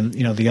then,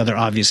 the other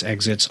obvious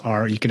exits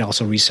are you can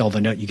also resell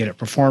the note. You get it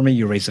performing,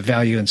 you raise the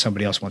value, and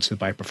somebody else wants to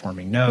buy a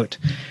performing note.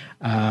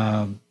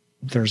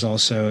 There's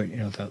also,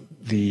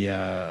 they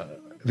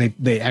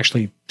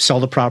actually sell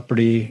the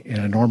property in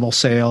a normal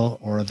sale,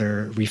 or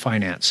they're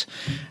refinance.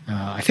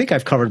 I think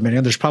I've covered many.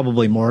 There's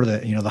probably more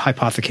that, the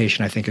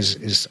hypothecation I think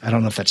is I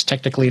don't know if that's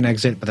technically an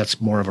exit, but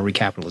that's more of a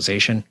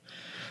recapitalization.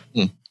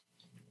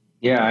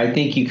 Yeah, I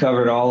think you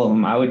covered all of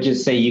them. I would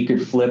just say you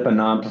could flip a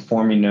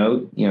non-performing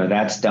note.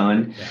 That's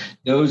done. Yeah.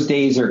 Those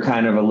days are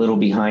kind of a little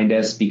behind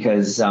us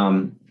because,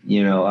 no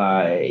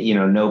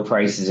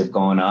prices have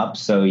gone up.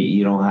 So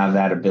you don't have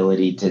that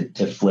ability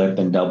to flip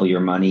and double your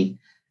money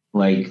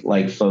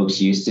like folks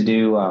used to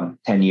do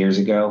 10 years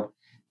ago.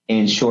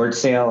 And short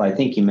sale, I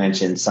think you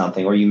mentioned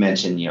something, or you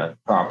mentioned,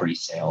 property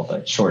sale,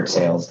 but short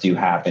sales do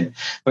happen,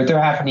 but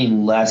they're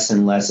happening less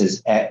and less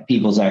as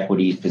people's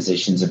equity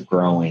positions are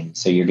growing.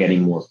 So you're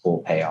getting more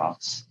full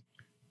payoffs.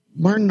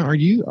 Martin, are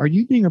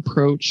you being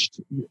approached?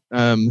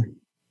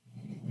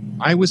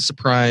 I was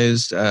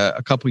surprised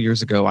a couple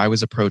years ago. I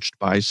was approached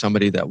by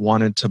somebody that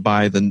wanted to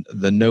buy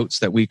the notes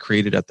that we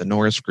created at the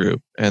Norris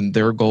Group, and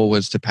their goal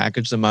was to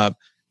package them up,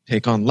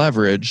 take on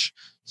leverage.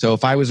 So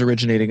if I was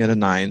originating at a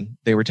 9,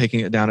 they were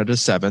taking it down at a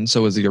 7.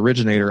 So as the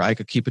originator, I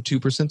could keep a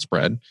 2%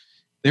 spread.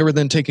 They were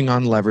then taking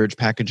on leverage,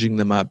 packaging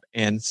them up,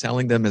 and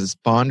selling them as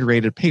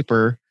bond-rated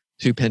paper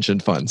to pension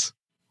funds.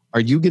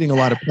 Are you getting a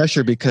lot of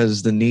pressure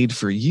because the need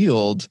for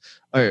yield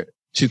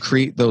to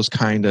create those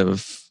kind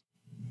of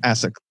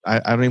asset? I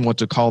don't even want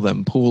to call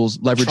them pools,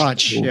 leverage.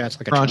 Tranche. Pool. Yeah, it's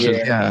like a tranche.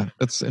 tranche. Yeah,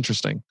 that's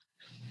interesting.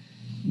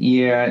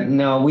 Yeah,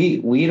 no,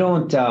 we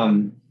don't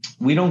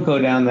go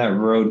down that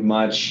road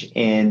much,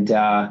 and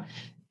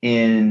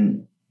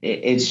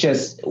it's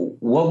just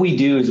what we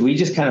do is we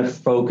just kind of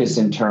focus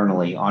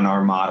internally on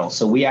our model.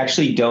 So we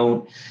actually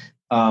don't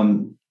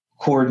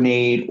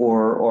coordinate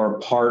or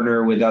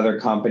partner with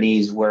other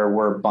companies where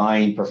we're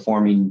buying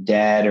performing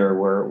debt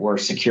or we're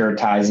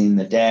securitizing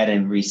the debt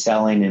and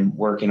reselling and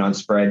working on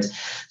spreads.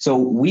 So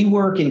we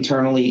work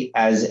internally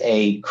as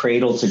a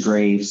cradle to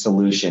grave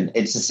solution.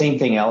 It's the same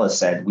thing Ellis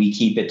said. We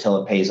keep it till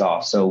it pays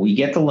off. So we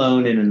get the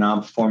loan in a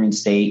non-performing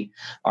state.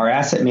 Our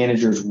asset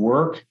managers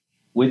work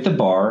with the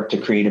borrower to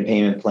create a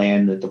payment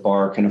plan that the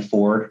borrower can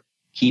afford,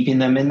 keeping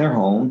them in their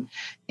home.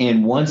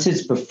 And once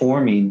it's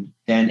performing,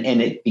 and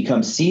it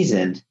becomes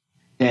seasoned,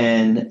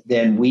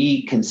 then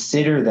we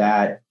consider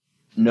that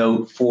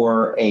note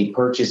for a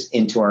purchase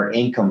into our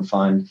income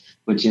fund,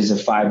 which is a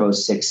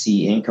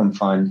 506c income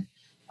fund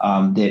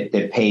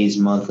that pays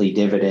monthly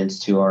dividends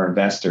to our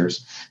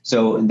investors.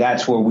 So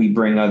that's where we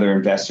bring other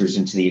investors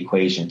into the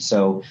equation.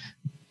 So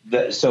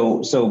it's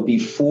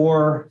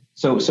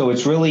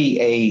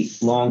really a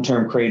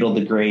long-term cradle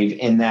to grave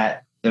in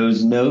that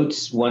those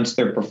notes, once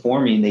they're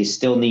performing, they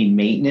still need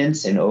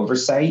maintenance and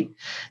oversight.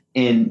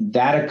 And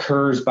that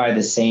occurs by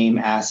the same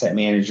asset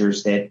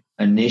managers that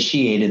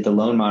initiated the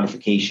loan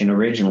modification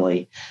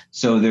originally.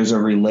 So there's a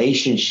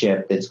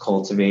relationship that's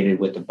cultivated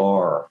with the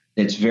borrower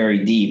that's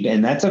very deep.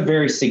 And that's a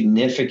very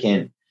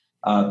significant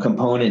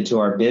component to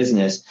our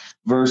business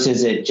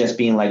versus it just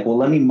being like, well,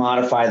 let me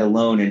modify the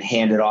loan and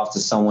hand it off to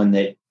someone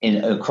that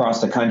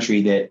across the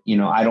country that,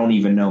 I don't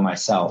even know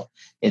myself.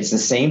 It's the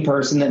same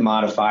person that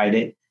modified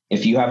it.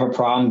 If you have a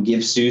problem,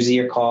 give Susie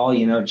a call,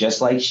 just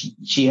like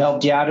she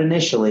helped you out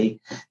initially.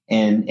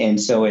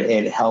 And so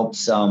it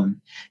helps.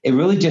 It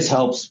really just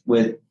helps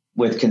with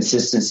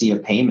consistency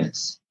of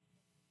payments.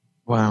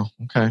 Wow.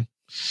 Okay.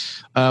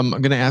 I'm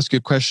going to ask you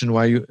a question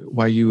while you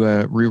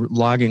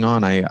logging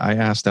on. I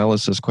asked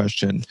Ellis this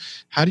question.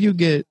 How do you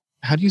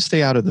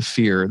stay out of the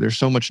fear? There's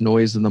so much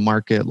noise in the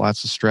market,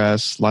 lots of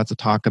stress, lots of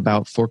talk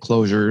about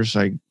foreclosures.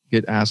 I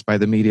get asked by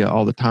the media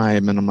all the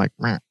time, and I'm like,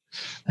 Rah.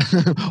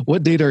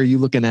 What data are you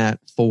looking at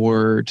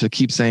to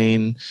keep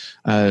saying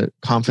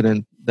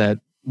confident that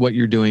what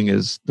you're doing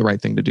is the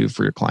right thing to do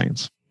for your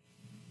clients?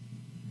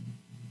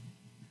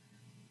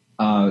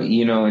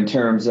 In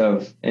terms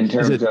of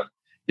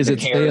is it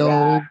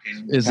sale?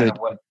 Is it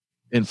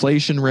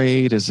inflation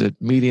rate? Is it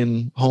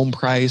median home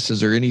price?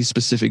 Is there any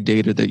specific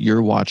data that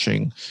you're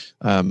watching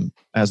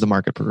as the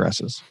market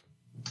progresses?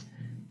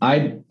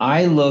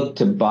 I look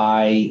to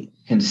buy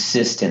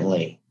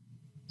consistently.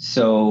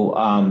 So,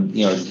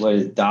 what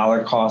is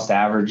dollar cost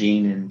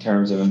averaging in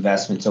terms of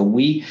investment? So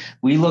we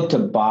look to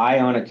buy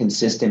on a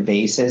consistent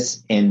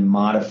basis and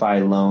modify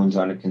loans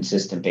on a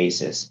consistent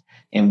basis.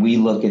 And we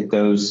look at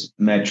those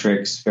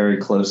metrics very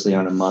closely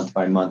on a month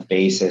by month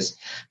basis.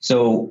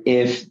 So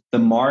if the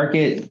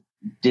market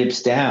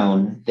dips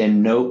down,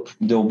 then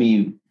there'll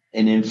be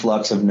an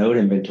influx of note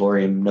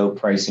inventory and note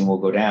pricing will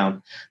go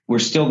down. We're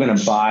still going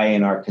to buy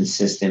in our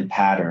consistent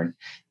pattern.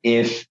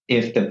 If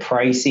the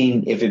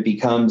pricing, if it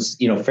becomes,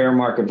 fair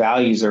market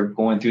values are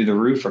going through the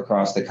roof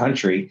across the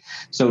country.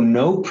 So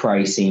note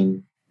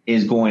pricing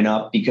is going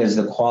up because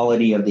the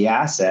quality of the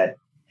asset,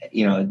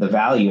 the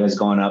value has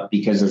gone up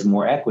because there's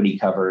more equity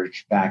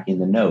coverage back in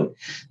the note.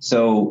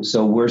 So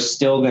we're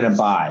still going to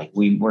buy.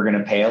 We're going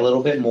to pay a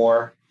little bit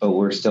more, but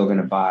we're still going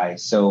to buy.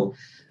 So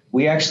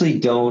we actually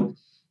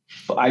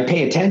I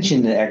pay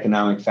attention to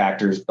economic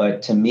factors,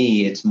 but to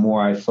me, it's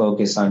more I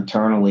focus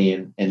internally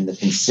and the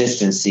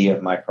consistency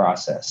of my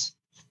process.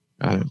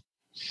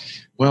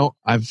 Well,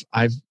 I've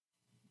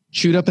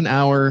chewed up an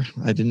hour.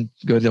 I didn't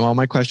go to all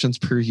my questions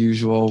per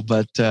usual,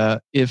 but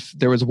if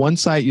there was one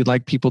site you'd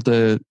like people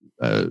to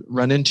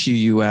run into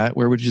you at,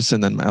 where would you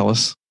send them,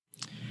 Ellis?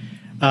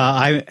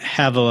 I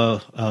have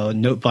a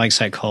note buying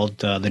site called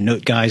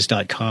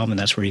thenoteguys.com, and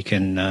that's where you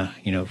can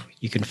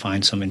you can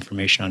find some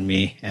information on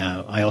me.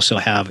 I also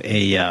have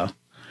a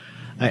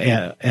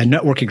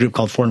networking group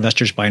called For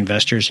Investors by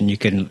Investors, and you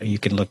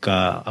can look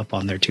up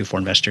on there too,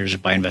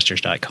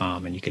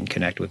 forinvestorsbyinvestors.com, and you can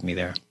connect with me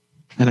there.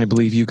 And I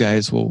believe you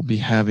guys will be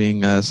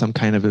having some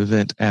kind of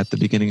event at the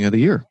beginning of the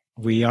year.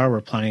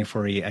 We're planning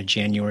for a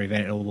January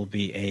event. It will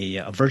be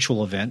a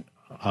virtual event,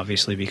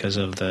 obviously because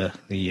of the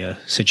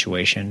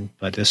situation,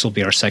 but this will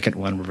be our second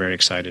one. We're very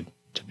excited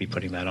to be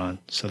putting that on.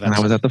 And I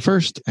was at the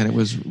first, and it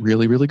was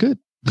really, really good.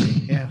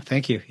 Yeah,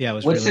 thank you. Yeah, it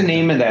was. What's the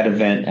name of that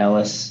event,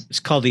 Ellis? It's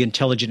called the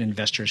Intelligent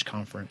Investors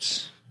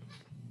Conference.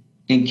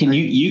 And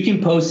you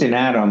can post an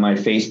ad on my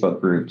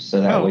Facebook group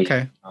so that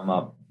way I'm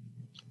up.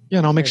 Yeah,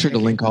 and I'll make sure to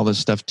link all this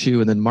stuff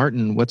too. And then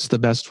Martin, what's the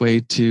best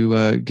way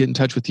to get in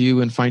touch with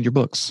you and find your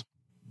books?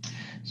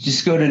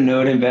 Just go to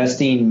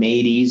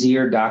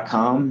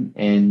noteinvestingmadeeasier.com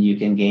and you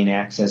can gain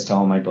access to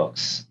all my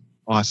books.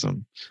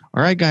 Awesome.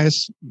 All right,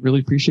 guys. Really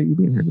appreciate you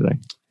being here today.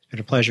 It's been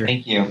a pleasure.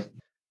 Thank you.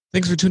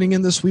 Thanks for tuning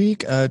in this week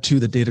to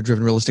the Data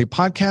Driven Real Estate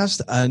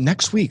Podcast.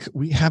 Next week,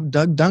 we have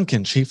Doug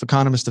Duncan, Chief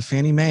Economist of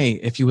Fannie Mae.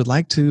 If you would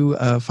like to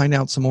find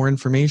out some more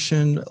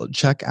information,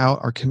 check out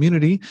our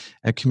community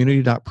at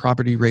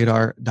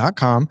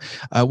community.propertyradar.com.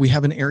 We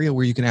have an area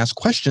where you can ask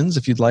questions.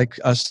 If you'd like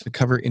us to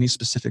cover any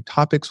specific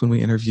topics when we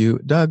interview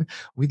Doug,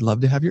 we'd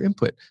love to have your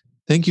input.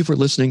 Thank you for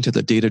listening to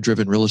the Data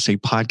Driven Real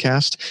Estate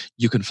Podcast.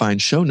 You can find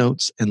show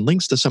notes and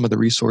links to some of the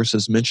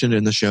resources mentioned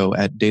in the show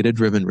at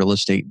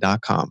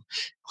datadrivenrealestate.com.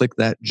 Click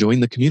that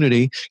Join the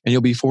Community, and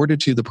you'll be forwarded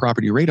to the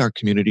Property Radar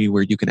community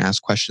where you can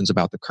ask questions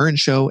about the current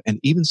show and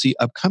even see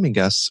upcoming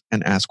guests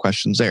and ask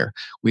questions there.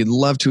 We'd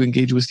love to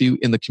engage with you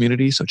in the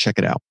community, so check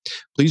it out.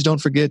 Please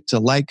don't forget to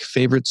like,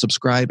 favorite,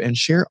 subscribe, and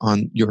share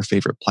on your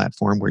favorite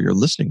platform where you're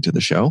listening to the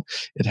show.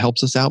 It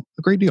helps us out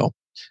a great deal.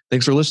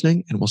 Thanks for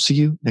listening, and we'll see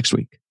you next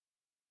week.